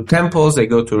go to temples, they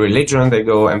go to religion, they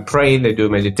go and pray, they do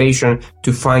meditation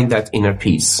to find that inner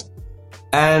peace.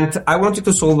 And I wanted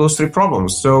to solve those 3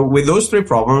 problems. So with those 3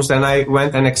 problems, then I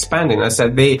went and expanded. I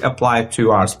said they apply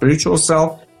to our spiritual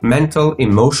self, mental,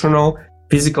 emotional,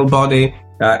 physical body,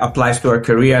 applies to our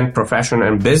career and profession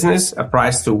and business,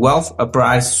 applies to wealth,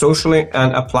 applies socially,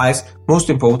 and applies most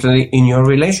importantly in your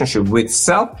relationship with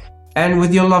self and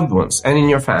with your loved ones and in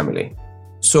your family.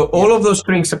 So all of those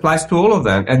things applies to all of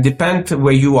them, and depend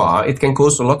where you are. It can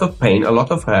cause a lot of pain, a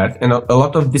lot of hurt, and a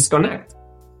lot of disconnect.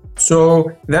 So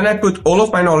then I put all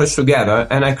of my knowledge together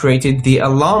and I created the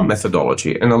alarm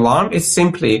methodology. An alarm is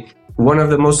simply one of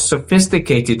the most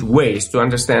sophisticated ways to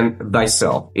understand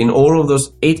thyself in all of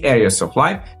those 8 areas of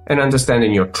life, and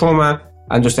understanding your trauma,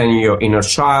 understanding your inner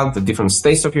child, the different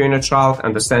states of your inner child,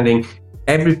 understanding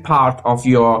every part of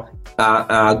your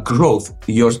growth,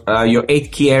 your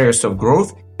 8 key areas of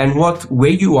growth, and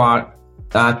where you are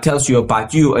tells you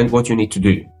about you and what you need to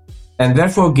do. And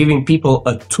therefore giving people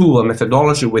a tool, a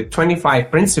methodology with 25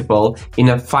 principles in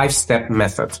a 5-step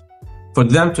method for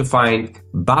them to find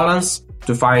balance,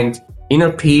 to find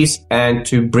inner peace, and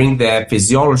to bring their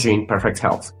physiology in perfect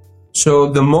health. So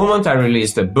the moment I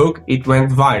released the book, it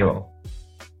went viral.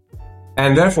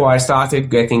 And therefore I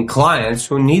started getting clients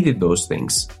who needed those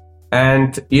things.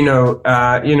 And,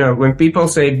 when people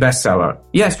say bestseller,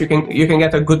 yes, you can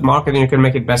get a good market and you can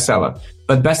make it bestseller,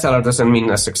 but bestseller doesn't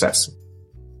mean a success.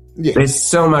 Yeah. There's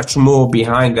so much more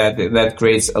behind that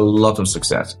creates a lot of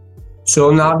success. So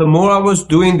now the more I was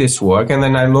doing this work, and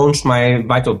then I launched my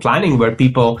Vital Planning, where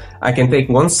I can take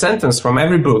 1 sentence from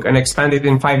every book and expand it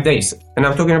in 5 days. And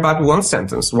I'm talking about 1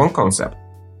 sentence, 1 concept.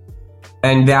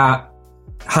 And there are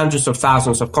hundreds of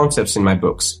thousands of concepts in my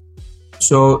books.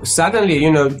 So suddenly,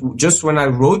 just when I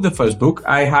wrote the first book,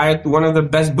 I hired one of the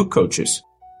best book coaches.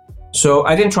 So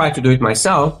I didn't try to do it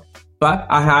myself, but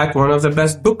I hired one of the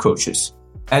best book coaches.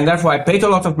 And therefore I paid a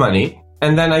lot of money.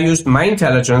 And then I used my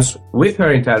intelligence with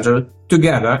her intelligence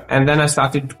together. And then I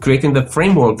started creating the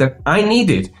framework that I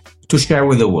needed to share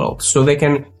with the world so they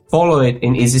can follow it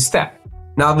in easy step.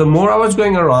 Now, the more I was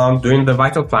going around doing the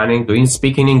vital planning, doing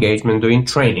speaking engagement, doing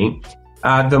training,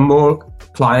 the more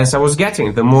clients I was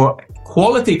getting, the more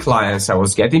quality clients I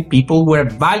was getting, people who were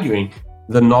valuing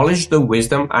the knowledge, the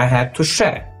wisdom I had to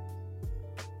share.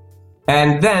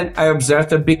 And then I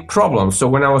observed a big problem. So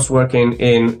when I was working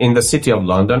in the city of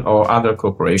London or other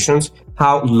corporations,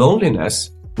 how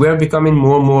loneliness, we're becoming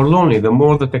more and more lonely. The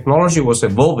more the technology was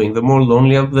evolving, the more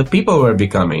lonely the people were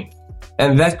becoming.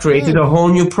 And that created a whole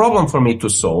new problem for me to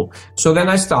solve. So then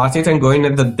I started and going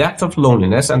at the depth of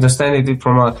loneliness, understanding it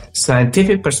from a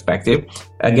scientific perspective,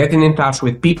 getting in touch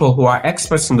with people who are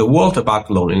experts in the world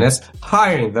about loneliness,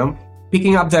 hiring them,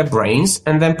 picking up their brains,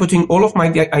 and then putting all of my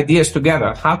ideas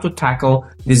together, how to tackle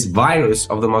this virus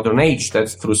of the modern age that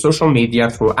through social media,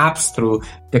 through apps, through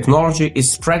technology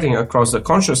is spreading across the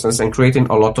consciousness and creating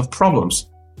a lot of problems.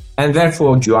 And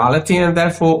therefore duality, and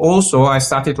therefore also I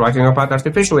started writing about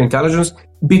artificial intelligence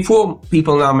before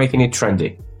people now making it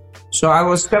trendy. So I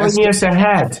was 7 years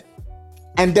ahead.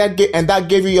 And that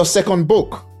gave you your second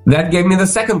book. That gave me the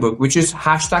second book, which is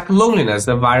 #Loneliness,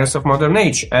 the virus of modern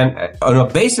age. And on a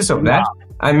basis of that,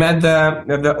 I met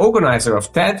the organizer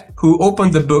of TED, who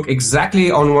opened the book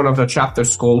exactly on one of the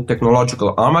chapters called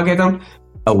Technological Armageddon,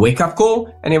 a wake-up call.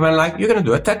 And he went like, you're going to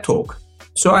do a TED Talk.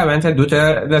 So I went and do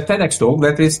the TEDx talk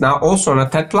that is now also on a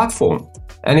TED platform.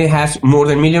 And it has more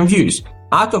than 1 million views.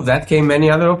 Out of that came many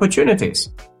other opportunities.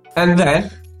 And then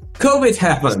COVID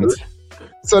happened.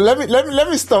 So let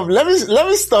me stop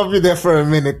you there for a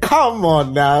minute. Come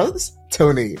on now,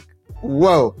 Tony.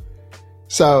 Whoa.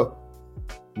 So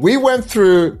we went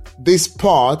through this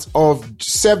part of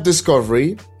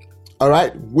self-discovery, all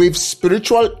right, with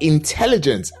spiritual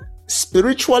intelligence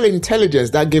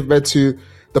that gave birth to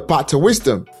the path to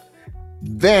wisdom.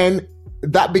 Then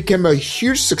that became a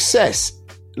huge success,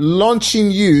 launching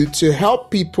you to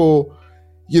help people,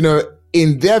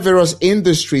 in their various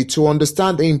industry to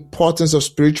understand the importance of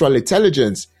spiritual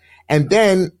intelligence. And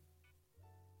then...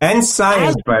 And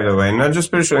science, by the way, not just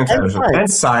spiritual intelligence, and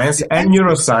science, and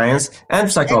neuroscience,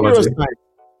 and psychology.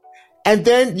 And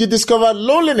then you discover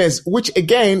loneliness, which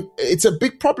again, it's a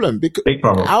big problem. Because big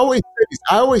problem. I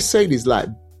always say this, like,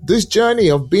 this journey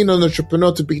of being an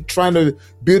entrepreneur to be trying to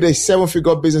build a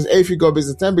 7-figure business, 8-figure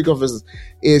business, 10-figure business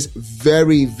is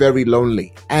very, very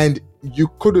lonely. And you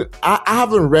couldn't, I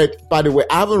haven't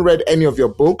read any of your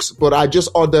books, but I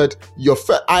just ordered your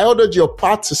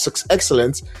Path to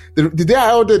Excellence. The day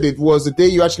I ordered it was the day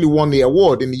you actually won the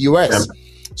award in the US. Yeah.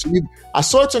 So I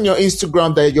saw it on your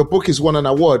Instagram that your book has won an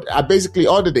award. I basically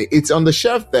ordered it. It's on the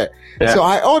shelf there. Yeah. So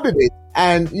I ordered it.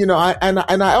 And,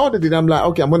 I ordered it. I'm like,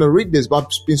 okay, I'm going to read this, but I've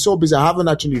been so busy. I haven't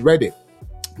actually read it,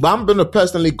 but I'm going to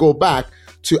personally go back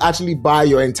to actually buy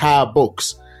your entire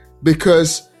books,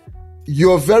 because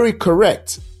you're very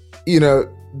correct.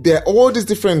 There are all these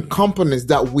different components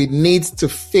that we need to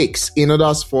fix in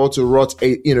order for us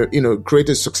to create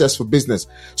a successful business.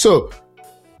 So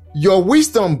your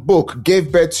wisdom book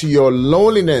gave birth to your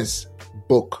loneliness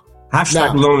book.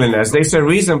 #Loneliness. There's a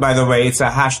reason, by the way, it's a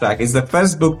hashtag. It's the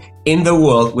first book in the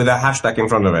world with a hashtag in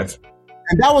front of it.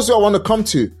 And that was what I want to come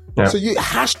to. Yeah. So you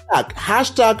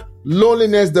hashtag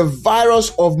loneliness, the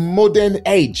virus of modern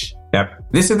age. Yep.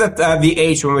 This is the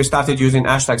age when we started using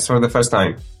hashtags for the first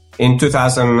time in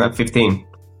 2015.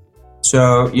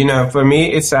 So, for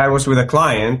me, I was with a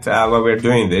client while we were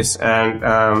doing this, and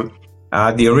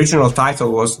the original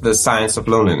title was The Science of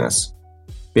Loneliness.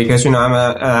 Because,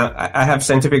 I have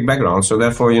scientific background. So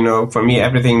therefore, for me,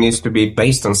 everything needs to be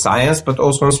based on science, but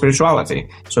also on spirituality.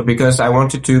 So because I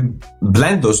wanted to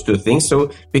blend those two things. So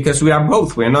because we are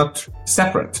both, we're not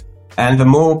separate. And the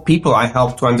more people I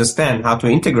help to understand how to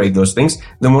integrate those things,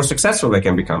 the more successful they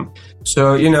can become.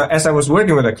 So, as I was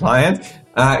working with a client,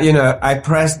 I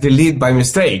pressed delete by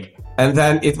mistake. And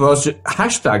then it was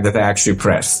hashtag that I actually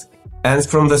pressed. And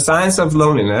from the science of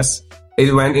loneliness,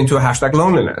 it went into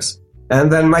 #loneliness. And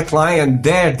then my client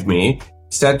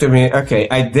said to me, okay,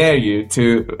 I dare you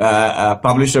to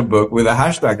publish a book with a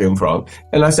hashtag in front.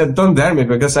 And I said, don't dare me,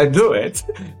 because I do it.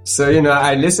 So,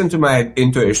 I listened to my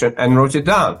intuition and wrote it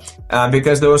down,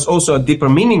 because there was also a deeper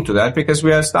meaning to that, because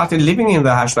we have started living in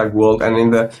the hashtag world and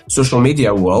in the social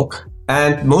media world.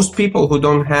 And most people who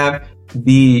don't have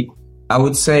the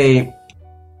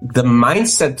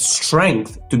mindset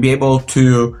strength to be able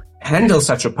to handle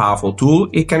such a powerful tool,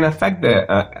 it can affect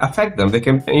them. They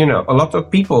can, a lot of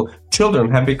people,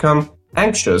 children have become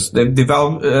anxious. They've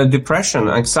developed depression,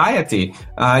 anxiety.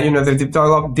 They've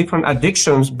developed different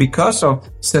addictions because of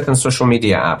certain social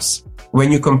media apps.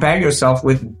 When you compare yourself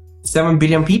with 7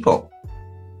 billion people.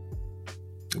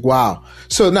 Wow.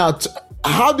 So now,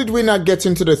 how did we not get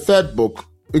into the third book?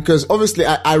 Because obviously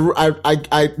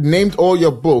I named all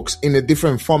your books in a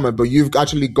different format, but you've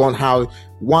actually gone how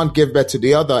one gave birth to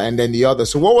the other and then the other.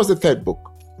 So what was the third book?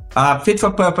 Fit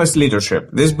for Purpose Leadership.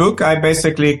 This book I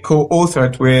basically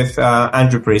co-authored with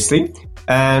Andrew Priestley.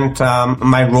 And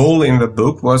my role in the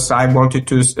book was I wanted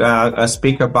to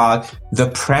speak about the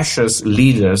precious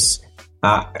leaders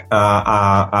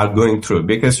are going through.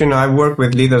 Because, I work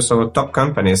with leaders of top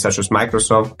companies such as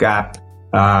Microsoft, Gap.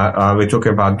 We're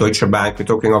talking about Deutsche Bank. We're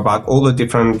talking about all the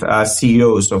different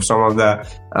CEOs of some of the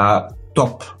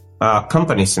top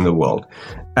companies in the world.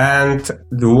 And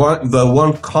the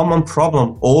one common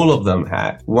problem all of them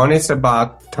had, one is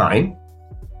about time.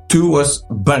 Two was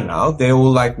burnout. They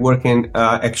all like working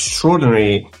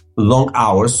extraordinary long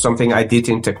hours, something I did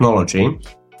in technology.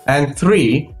 And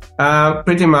three,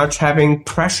 pretty much having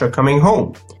pressure coming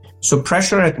home. So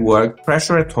pressure at work,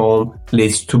 pressure at home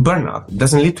leads to burnout. It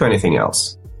doesn't lead to anything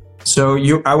else. So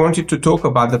I wanted to talk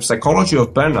about the psychology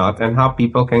of burnout and how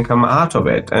people can come out of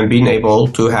it and being able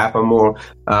to have a more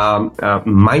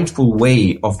mindful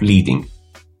way of leading,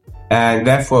 and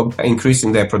therefore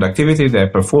increasing their productivity, their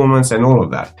performance, and all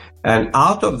of that. And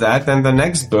out of that, then the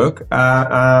next book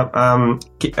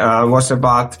was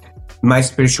about my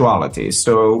spirituality.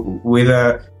 So with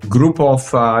a group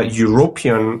of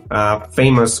European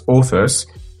famous authors,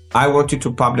 I wanted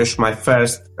to publish my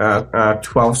first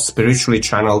 12 spiritually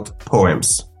channeled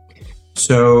poems.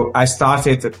 So I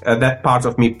started that part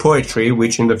of me, poetry,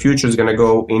 which in the future is going to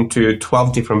go into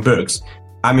 12 different books.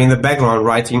 I'm in the background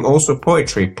writing also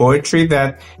poetry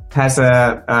that has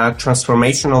a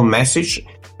transformational message,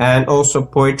 and also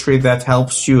poetry that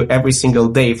helps you every single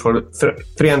day for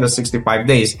 365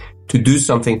 days to do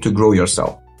something to grow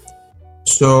yourself.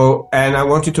 So, and I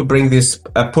wanted to bring this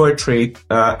poetry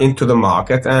into the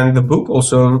market, and the book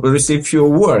also received few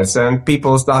awards, and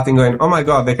people starting going, oh my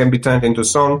God, they can be turned into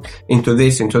song, into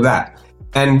this, into that.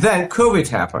 And then COVID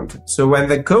happened. So when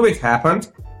the COVID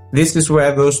happened, this is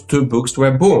where those two books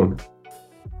were born.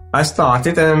 I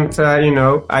started and,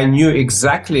 I knew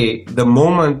exactly the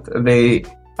moment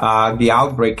the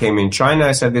outbreak came in China,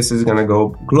 I said, this is going to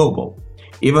go global.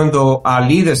 Even though our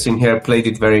leaders in here played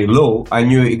it very low, I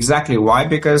knew exactly why,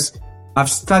 because I've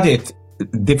studied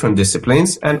different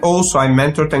disciplines, and also I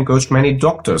mentored and coached many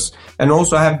doctors, and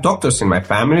also I have doctors in my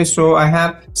family, so I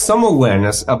have some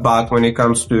awareness about when it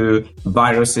comes to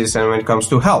viruses and when it comes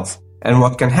to health and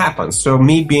what can happen. So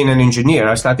me being an engineer,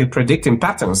 I started predicting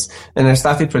patterns, and I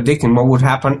started predicting what would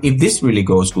happen if this really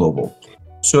goes global.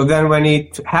 So then when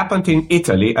it happened in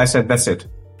Italy, I said, that's it.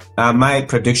 My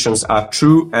predictions are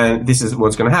true, and this is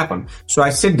what's going to happen. So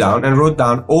I sit down and wrote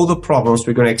down all the problems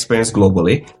we're going to experience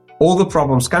globally, all the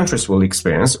problems countries will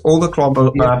experience, all the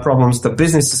problems the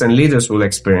businesses and leaders will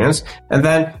experience, and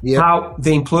then how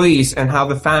the employees and how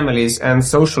the families and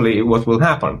socially what will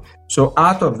happen. So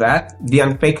out of that, the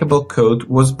Unfakeable Code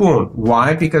was born.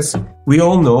 Why? Because we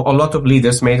all know a lot of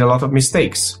leaders made a lot of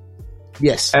mistakes.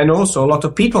 Yes. And also a lot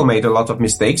of people made a lot of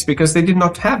mistakes because they did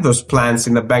not have those plans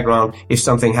in the background if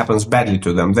something happens badly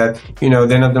to them, that,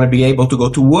 they're not going to be able to go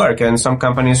to work, and some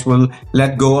companies will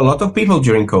let go a lot of people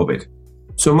during COVID.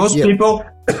 So most people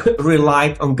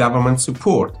relied on government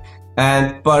support.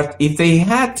 But if they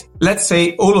had, let's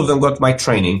say all of them got my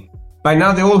training, by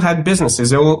now they all had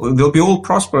businesses, they'll be all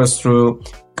prosperous through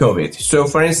COVID. So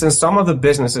for instance, some of the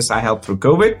businesses I helped through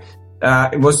COVID,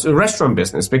 it was a restaurant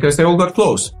business because they all got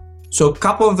closed. So a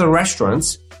couple of the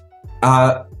restaurants,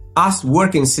 us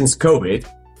working since COVID,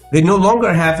 they no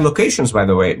longer have locations, by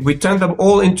the way. We turned them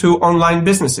all into online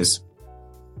businesses.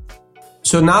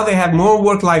 So now they have more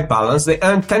work-life balance. They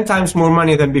earn 10 times more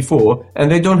money than before,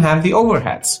 and they don't have the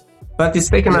overheads. But it's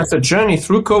taken us a journey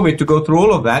through COVID to go through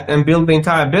all of that and build the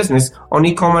entire business on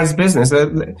e-commerce business.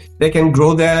 They can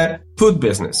grow their food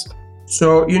business.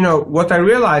 So, what I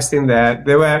realized in there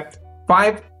were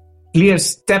 5 clear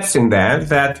steps in there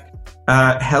that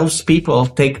helps people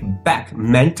take back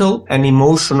mental and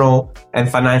emotional and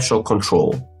financial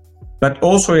control. But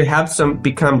also it helps them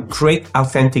become great,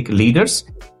 authentic leaders.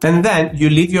 And then you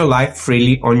live your life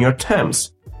freely on your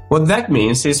terms. What that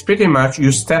means is pretty much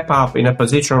you step up in a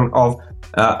position of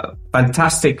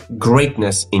fantastic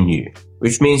greatness in you,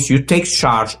 which means you take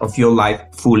charge of your life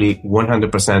fully,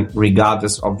 100%,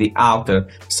 regardless of the outer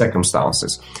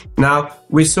circumstances. Now,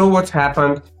 we saw what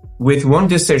happened with one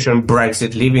decision,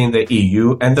 Brexit, leaving the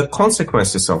EU, and the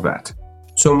consequences of that.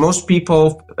 So most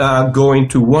people go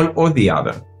into one or the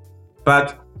other.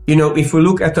 But, if we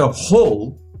look at a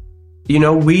whole,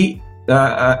 we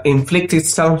inflicted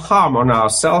self-harm on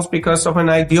ourselves because of an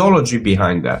ideology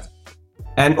behind that.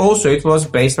 And also it was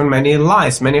based on many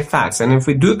lies, many facts. And if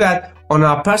we do that on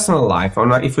our personal life,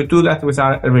 if we do that with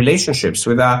our relationships,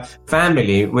 with our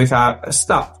family, with our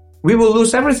stuff, we will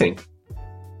lose everything.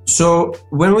 So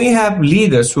when we have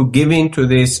leaders who give in to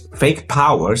these fake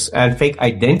powers and fake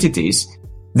identities,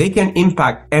 they can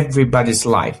impact everybody's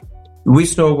life. We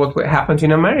saw what happened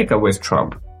in America with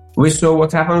Trump. We saw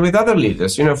what happened with other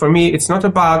leaders. For me, it's not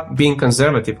about being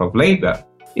conservative of labor.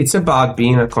 It's about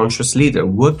being a conscious leader.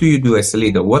 What do you do as a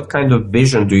leader? What kind of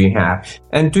vision do you have?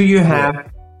 And do you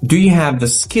have the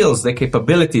skills, the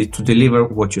capability to deliver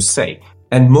what you say?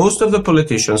 And most of the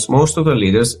politicians, most of the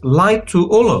leaders lie to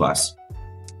all of us.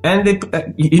 And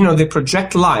they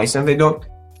project lies and they don't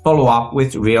follow up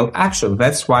with real action.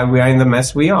 That's why we are in the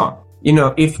mess we are.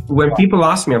 When people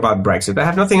ask me about Brexit, I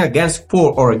have nothing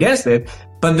for or against it,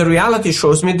 but the reality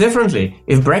shows me differently.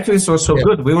 If Brexit was so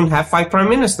good, we wouldn't have 5 prime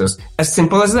ministers. As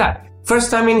simple as that.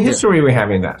 First time in history we're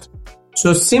having that.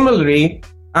 So similarly,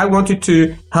 I wanted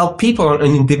to help people on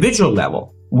an individual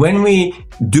level. When we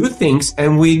do things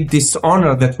and we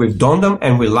dishonor that we've done them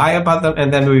and we lie about them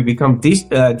and then we become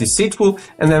deceitful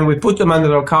and then we put them under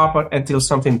the carpet until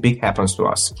something big happens to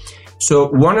us. So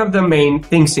one of the main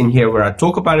things in here where I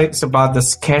talk about it is about the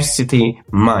scarcity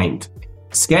mind.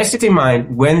 Scarcity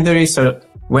mind, when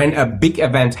a big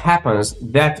event happens,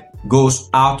 that goes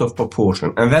out of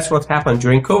proportion. And that's what happened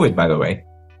during COVID, by the way.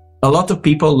 A lot of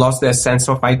people lost their sense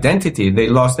of identity. They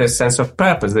lost their sense of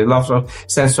purpose. They lost their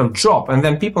sense of job. And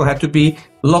then people had to be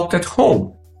locked at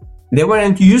home. They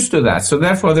weren't used to that. So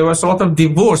therefore, there was a lot of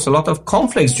divorce, a lot of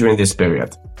conflicts during this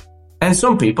period. And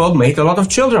some people made a lot of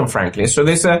children, frankly. So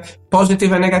there's a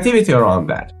positive and negativity around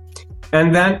that.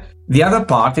 And then the other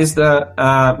part is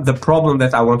the problem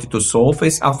that I wanted to solve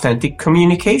is authentic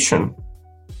communication.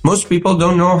 Most people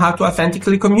don't know how to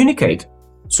authentically communicate.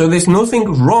 So there's nothing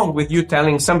wrong with you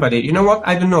telling somebody, you know what,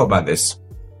 I don't know about this.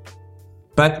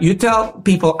 But you tell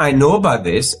people, I know about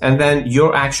this, and then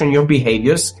your action, your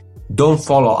behaviors don't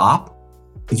follow up.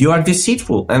 You are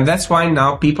deceitful. And that's why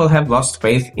now people have lost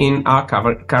faith in our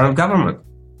current government.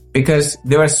 Because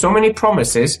there are so many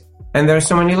promises and there are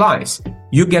so many lies.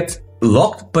 You get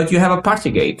locked, but you have a party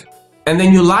gate. And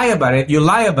then you lie about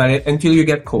it until you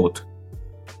get caught.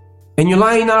 And you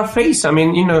lie in our face. I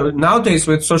mean, nowadays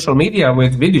with social media,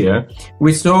 with video,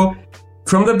 we saw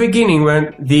from the beginning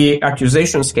when the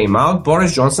accusations came out,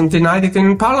 Boris Johnson denied it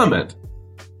in Parliament.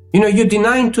 You're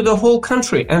denying to the whole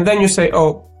country. And then you say,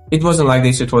 oh, it wasn't like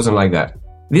this, it wasn't like that.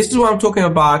 This is what I'm talking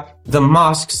about, the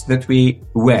masks that we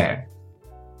wear.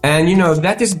 And,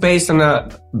 that is based on a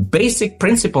basic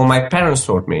principle my parents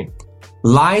taught me.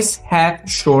 Lies have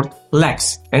short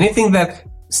legs. Anything that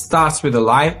starts with a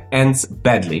lie ends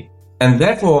badly. And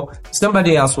therefore,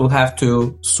 somebody else will have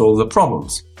to solve the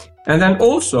problems. And then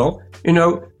also,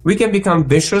 we can become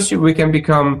vicious, we can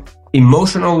become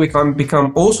emotional, we can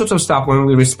become all sorts of stuff when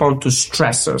we respond to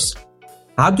stressors.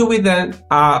 How do we then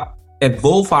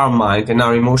evolve our mind and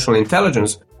our emotional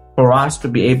intelligence for us to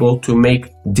be able to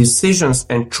make decisions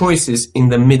and choices in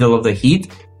the middle of the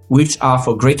heat, which are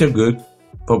for greater good,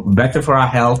 better for our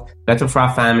health, better for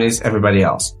our families, everybody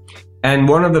else? And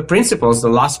one of the principles, the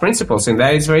last principles in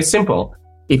there is very simple.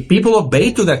 If people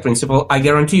obey to that principle, I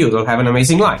guarantee you they'll have an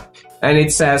amazing life. And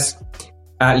it says,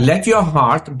 let your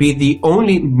heart be the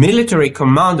only military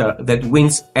commander that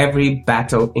wins every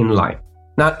battle in life.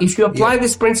 Now, if you apply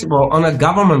this principle on a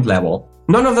government level,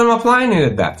 none of them are applying it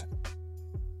at that.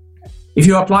 If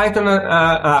you apply it on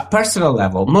a personal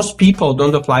level, most people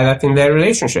don't apply that in their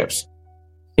relationships.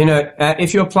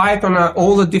 If you apply it on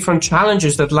all the different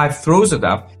challenges that life throws at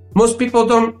us, most people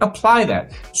don't apply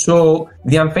that. So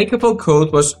the Unfakeable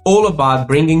Code was all about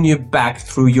bringing you back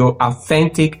through your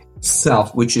authentic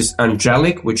self, which is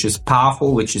angelic, which is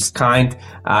powerful, which is kind,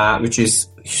 which is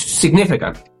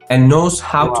significant, and knows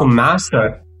how to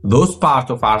master those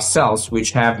parts of ourselves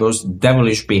which have those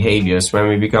devilish behaviors when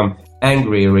we become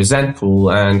angry,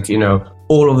 resentful, and,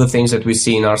 all of the things that we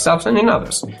see in ourselves and in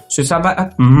others. So it's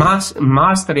about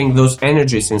mastering those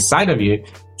energies inside of you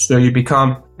so you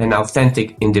become an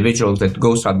authentic individual that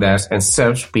goes out there and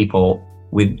serves people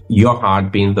with your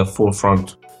heart being the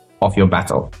forefront of your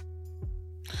battle.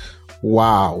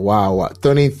 Wow.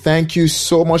 Tony, thank you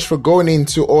so much for going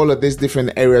into all of these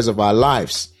different areas of our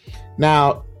lives.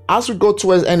 Now, as we go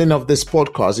towards the ending of this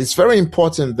podcast, it's very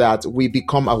important that we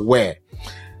become aware.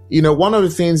 one of the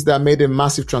things that made a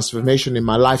massive transformation in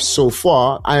my life so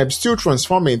far, I am still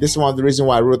transforming. This is one of the reasons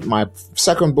why I wrote my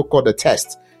second book called The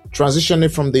Test,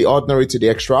 Transitioning from the Ordinary to the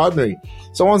Extraordinary.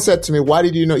 Someone said to me, why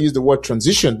did you not use the word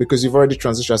transition? Because you've already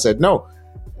transitioned. I said, no,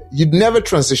 you'd never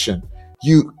transition.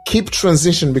 You keep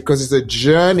transition because it's a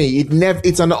journey.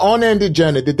 It's an unending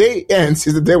journey. The day ends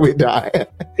is the day we die.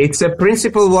 It's a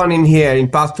principle one in here in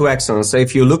Path to Excellence. So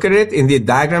if you look at it in the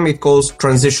diagram, it calls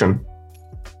transition.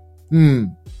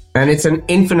 And it's an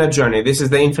infinite journey. This is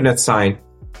the infinite sign.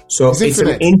 So it's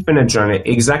an infinite journey.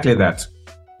 Exactly that.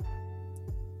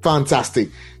 Fantastic.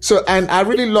 So, and I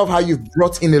really love how you've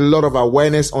brought in a lot of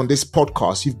awareness on this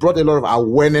podcast. You've brought a lot of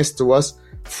awareness to us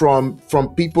from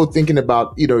people thinking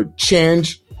about,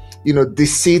 change,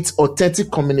 deceit,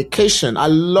 authentic communication. I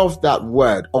love that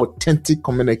word, authentic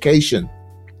communication.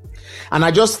 And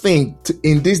I just think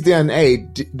in this day and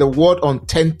age, the word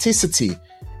authenticity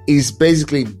is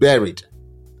basically buried.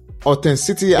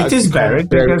 Authenticity. It is buried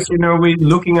because, we're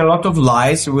looking at a lot of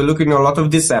lies. We're looking at a lot of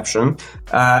deception.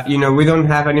 We don't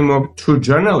have any more true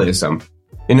journalism.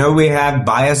 We have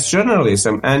biased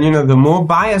journalism. And, the more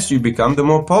biased you become, the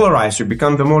more polarized you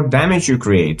become, the more damage you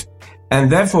create.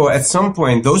 And therefore, at some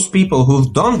point, those people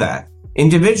who've done that,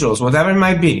 individuals, whatever it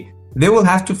might be, they will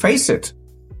have to face it.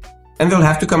 And they'll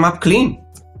have to come up clean.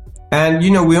 And,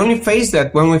 we only face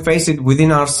that when we face it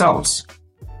within ourselves.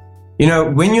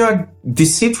 When you're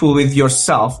deceitful with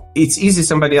yourself, it's easy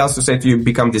somebody else to say to you,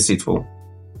 become deceitful.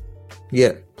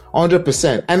 Yeah.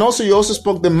 100%. And also, you also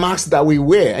spoke the masks that we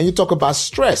wear, and you talk about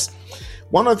stress.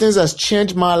 One of the things that's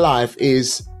changed my life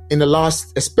is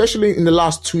especially in the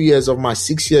last 2 years of my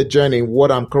 6-year journey,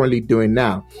 what I'm currently doing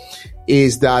now,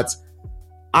 is that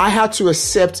I had to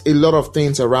accept a lot of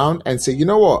things around and say, you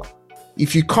know what?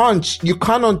 If you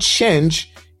cannot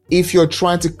change if you're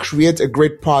trying to create a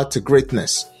great path to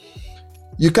greatness.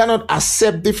 You cannot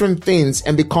accept different things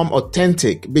and become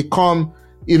authentic, become,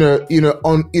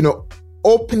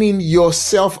 opening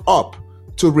yourself up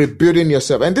to rebuilding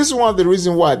yourself. And this is one of the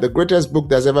reasons why the greatest book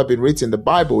that's ever been written, the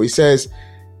Bible, it says,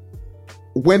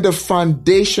 when the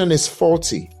foundation is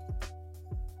faulty,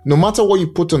 no matter what you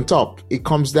put on top, it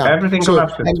comes down. Everything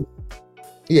collapses.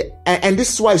 And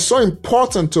this is why it's so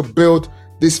important to build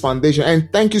this foundation. And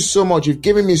thank you so much. You've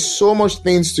given me so much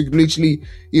things to literally,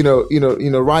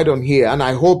 write on here. And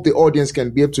I hope the audience can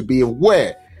be able to be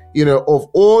aware of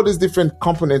all these different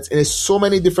components, and there's so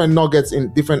many different nuggets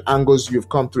in different angles you've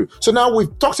come through. So now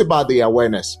we've talked about the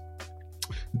awareness.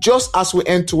 Just as we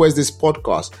end towards this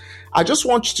podcast, I just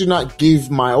want you to not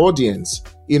give my audience,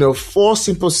 4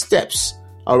 simple steps,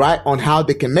 all right, on how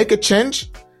they can make a change.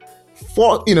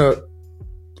 4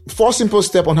 simple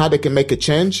steps on how they can make a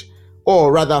change,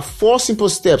 or rather 4 simple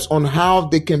steps on how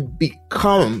they can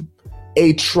become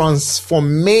a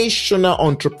transformational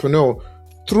entrepreneur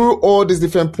through all these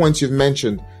different points you've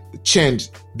mentioned: the change,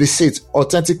 deceit,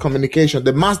 authentic communication,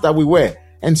 the mask that we wear,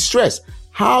 and stress.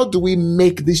 How do we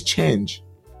make this change?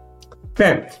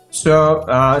 Okay, so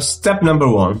step number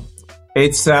 1,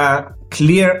 it's a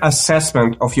clear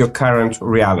assessment of your current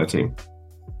reality.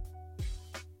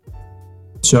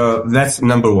 So that's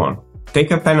number 1.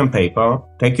 Take a pen and paper,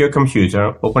 take your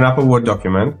computer, open up a Word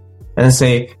document, and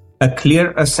say, a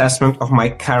clear assessment of my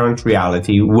current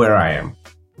reality, where I am.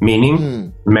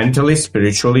 Meaning mentally,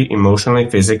 spiritually, emotionally,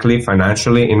 physically,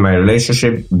 financially, in my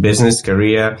relationship, business,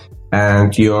 career,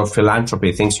 and your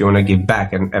philanthropy, things you want to give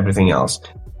back, and everything else.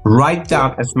 Write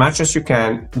down as much as you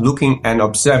can, looking and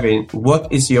observing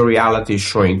what is your reality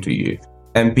showing to you,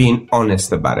 and being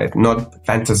honest about it, not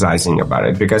fantasizing about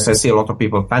it, because I see a lot of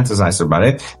people fantasize about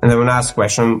it, and then when I ask a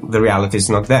question, the reality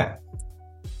is not there.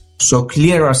 So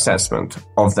clear assessment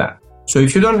of that. So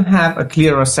if you don't have a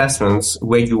clear assessment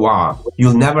where you are,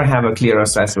 you'll never have a clear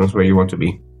assessment where you want to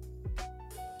be.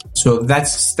 So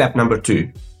that's step number 2.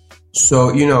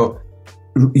 So,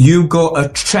 you go a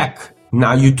check.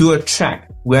 Now you do a check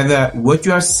whether what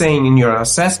you are saying in your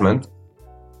assessment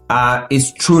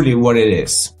is truly what it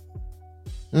is.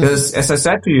 Because as I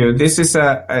said to you, this is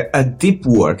a deep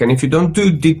work. And if you don't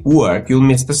do deep work, you'll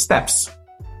miss the steps.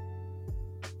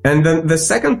 And then the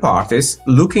second part is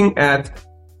looking at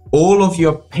all of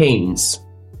your pains.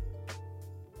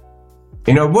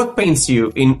 What pains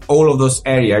you in all of those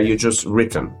areas you just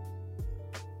written?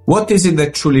 What is it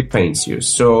that truly pains you?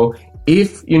 So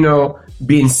if,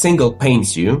 being single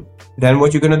pains you, then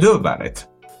what you're going to do about it?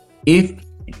 If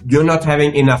you're not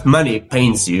having enough money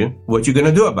pains you, what you're going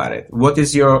to do about it? What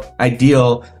is your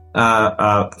ideal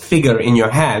figure in your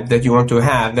head that you want to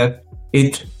have that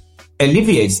it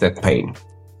alleviates that pain?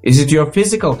 Is it your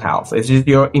physical health? Is it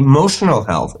your emotional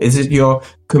health? Is it your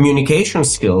communication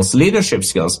skills, leadership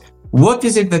skills? What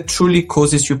is it that truly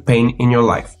causes you pain in your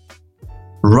life?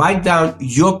 Write down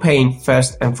your pain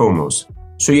first and foremost.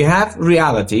 So you have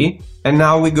reality, and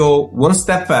now we go one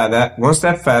step further. One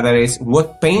step further is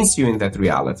what pains you in that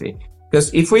reality.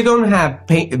 Because if we don't have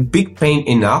big pain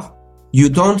enough, you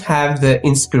don't have the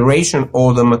inspiration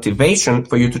or the motivation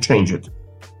for you to change it.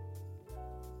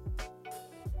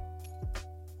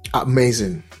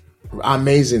 Amazing,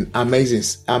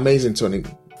 Tony.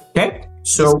 Okay.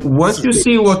 So once you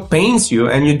see what pains you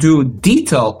and you do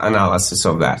detailed analysis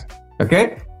of that,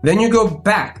 okay, then you go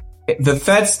back. The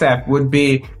third step would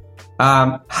be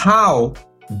how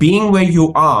being where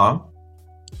you are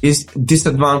is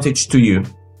disadvantage to you.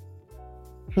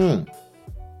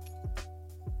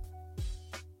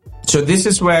 So this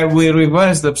is where we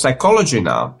reverse the psychology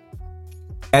now.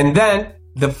 And then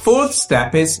the fourth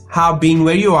step is how being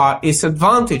where you are is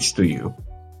advantage to you.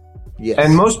 Yes.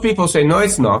 And most people say, no,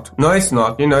 it's not. No, it's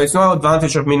not. It's no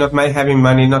advantage of me not having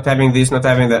money, not having this, not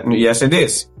having that. Yes, it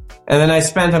is. And then I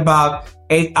spent about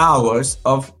 8 hours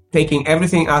of taking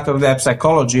everything out of that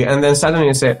psychology. And then suddenly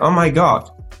I say, oh my God,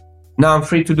 now I'm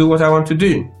free to do what I want to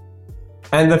do.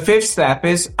 And the fifth step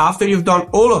is after you've done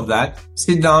all of that,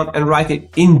 sit down and write it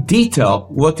in detail.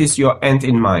 What is your end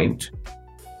in mind?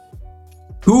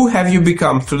 Who have you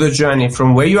become through the journey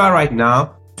from where you are right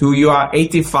now to you are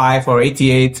 85 or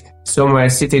 88, somewhere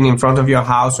sitting in front of your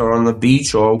house or on the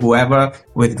beach or whoever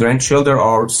with grandchildren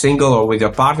or single or with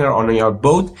your partner on your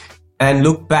boat, and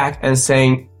look back and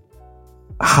saying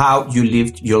how you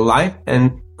lived your life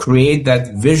and create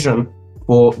that vision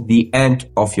for the end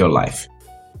of your life.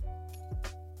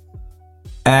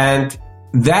 And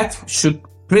that should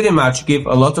pretty much give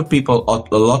a lot of people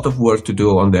a lot of work to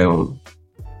do on their own.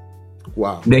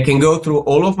 Wow. They can go through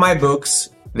all of my books.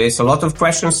 There's a lot of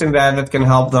questions in there that can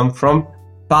help them, from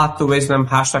Path to Wisdom,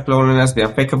 #Loneliness, The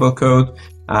Unfakeable Code,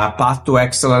 Path to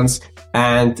Excellence,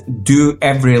 and do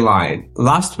every line.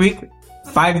 Last week,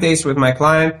 5 days with my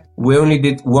client, we only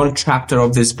did one chapter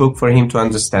of this book for him to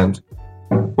understand.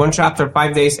 One chapter,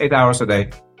 5 days, 8 hours a day.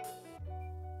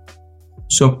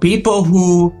 So people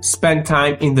who spend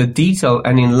time in the detail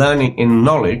and in learning, in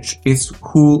knowledge, is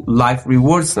who life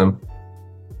rewards them.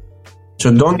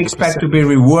 So don't expect to be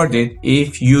rewarded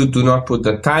if you do not put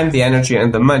the time, the energy,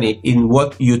 and the money in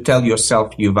what you tell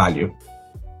yourself you value.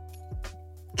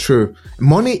 True.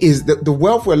 Money is the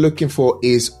wealth we're looking for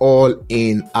is all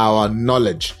in our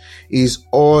knowledge, is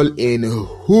all in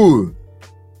who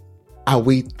are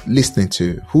we listening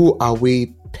to? Who are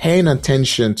we paying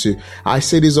attention to? I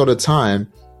say this all the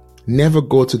time, never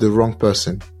go to the wrong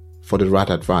person for the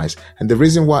right advice. And the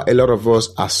reason why a lot of us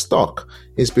are stuck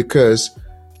is because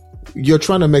you're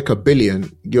trying to make $1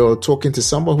 billion. You're talking to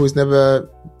someone who's never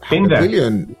had $1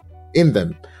 billion in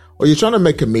them. Or you're trying to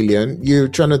make $1 million. You're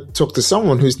trying to talk to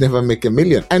someone who's never made $1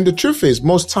 million. And the truth is,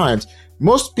 most times,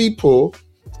 most people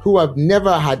who have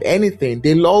never had anything,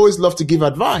 they'll always love to give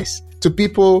advice to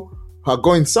people who are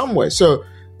going somewhere. So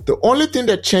the only thing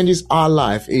that changes our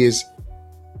life is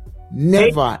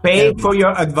never pay for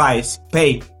your advice.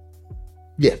 Pay.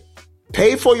 Yeah.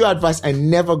 Pay for your advice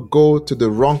and never go to the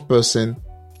wrong person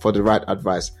for the right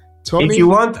advice. Tony, if you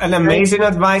want an amazing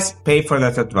advice, pay for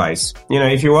that advice.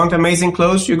 If you want amazing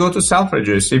clothes, you go to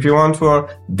Selfridges. If you want for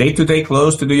day-to-day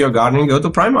clothes to do your gardening, go to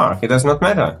Primark. It does not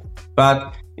matter.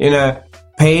 But,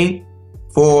 pay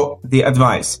for the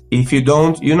advice. If you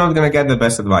don't, you're not going to get the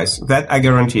best advice. That I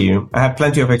guarantee you. I have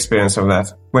plenty of experience of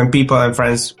that. When people and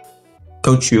friends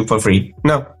coach you for free.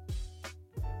 No.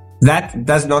 That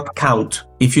does not count.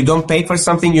 If you don't pay for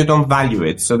something, you don't value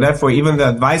it. So therefore, even the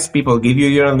advice people give you,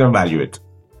 you're not going to value it.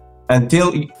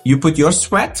 Until you put your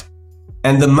sweat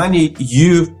and the money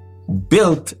you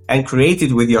built and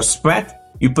created with your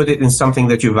sweat, you put it in something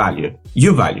that you value.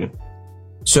 You value.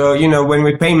 So, when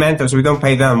we pay mentors, we don't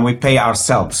pay them, we pay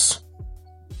ourselves.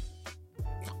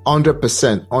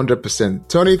 100%.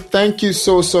 Tony, thank you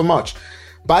so much.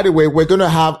 By the way, we're going to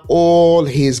have all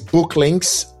his book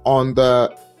links on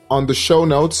the show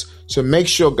notes. So make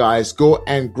sure, guys, go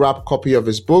and grab a copy of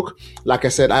his book. Like I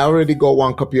said, I already got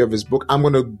one copy of his book. I'm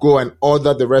going to go and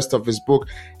order the rest of his book.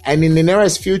 And in the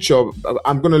nearest future,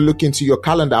 I'm going to look into your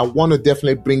calendar. I want to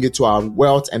definitely bring you to our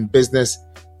wealth and business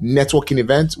networking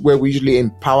event where we usually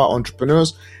empower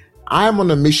entrepreneurs. I'm on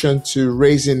a mission to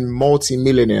raising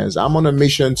multi-millionaires. I'm on a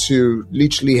mission to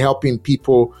literally helping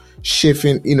people shift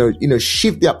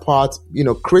their path,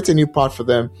 create a new path for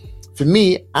them. For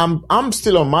me, I'm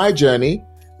still on my journey.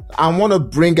 I want to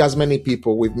bring as many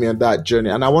people with me on that journey.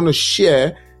 And I want to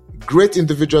share great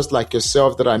individuals like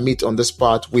yourself that I meet on this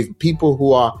path with people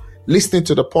who are listening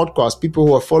to the podcast, people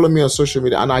who are following me on social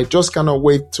media. And I just cannot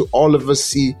wait to all of us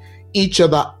see each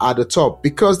other at the top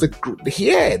because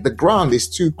the ground is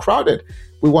too crowded.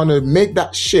 We want to make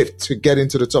that shift to get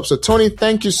into the top. So Tony,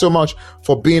 thank you so much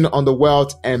for being on the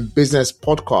Wealth and Business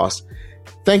Podcast.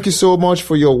 Thank you so much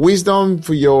for your wisdom,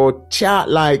 for your chat.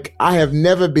 Like, I have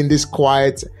never been this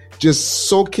quiet, just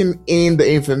soaking in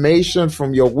the information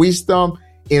from your wisdom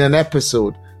in an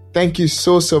episode. Thank you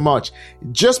so much.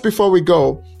 Just before we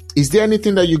go, is there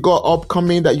anything that you got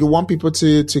upcoming that you want people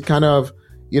to kind of,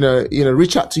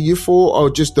 reach out to you for, or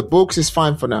just the books is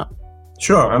fine for now?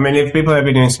 Sure. I mean, if people have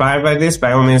been inspired by this,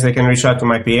 by all means, they can reach out to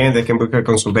my PA and they can book a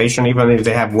consultation. Even if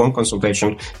they have one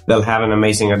consultation, they'll have an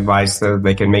amazing advice that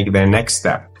they can make their next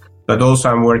step. But also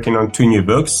I'm working on 2 new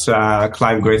books,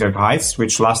 Climb Greater Heights,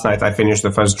 which last night I finished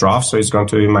the first draft. So it's gone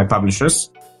to my publishers,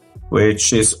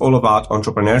 which is all about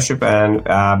entrepreneurship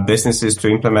and businesses to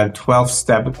implement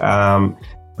 12-step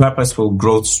purposeful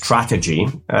growth strategy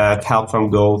to help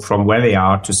them go from where they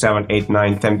are to 7, 8,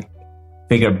 9, 10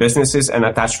 figure businesses and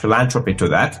attach philanthropy to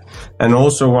that. And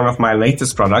also one of my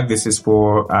latest products, this is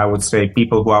for, I would say,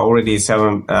 people who are already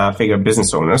 7-figure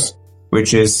business owners,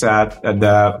 which is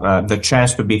the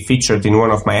chance to be featured in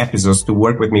one of my episodes, to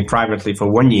work with me privately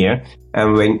for 1 year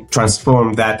and then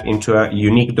transform that into a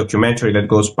unique documentary that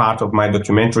goes part of my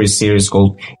documentary series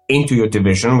called Into Your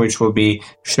Division, which will be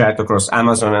shared across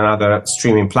Amazon and other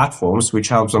streaming platforms, which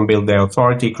helps them build their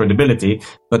authority, credibility,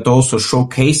 but also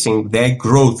showcasing their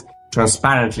growth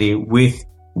transparently with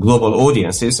global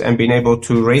audiences and being able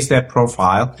to raise their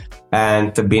profile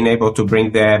and being able to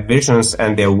bring their visions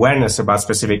and their awareness about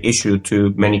specific issue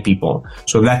to many people.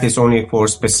 So that is only for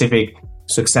specific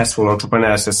successful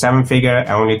entrepreneurs. A 7-figure,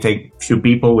 I only take few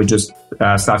people. We just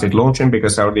started launching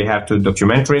because I already have 2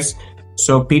 documentaries.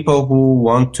 So people who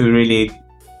want to really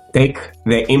take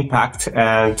their impact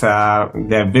and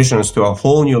their visions to a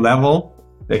whole new level,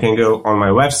 they can go on my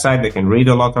website, they can read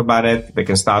a lot about it, they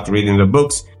can start reading the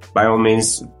books. By all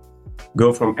means,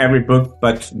 go from every book,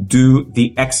 but do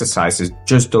the exercises.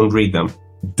 Just don't read them.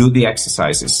 Do the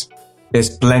exercises.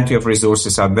 There's plenty of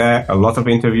resources out there, a lot of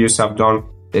interviews I've done.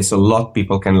 There's a lot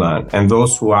people can learn. And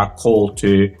those who are called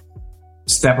to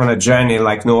step on a journey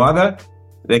like no other,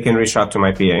 they can reach out to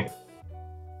my PA.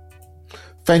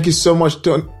 Thank you so much,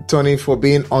 Tony, for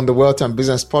being on the Wealth and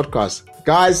Business Podcast.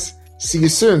 Guys, see you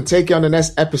soon. Take care on the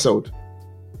next episode.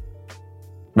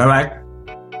 Bye-bye.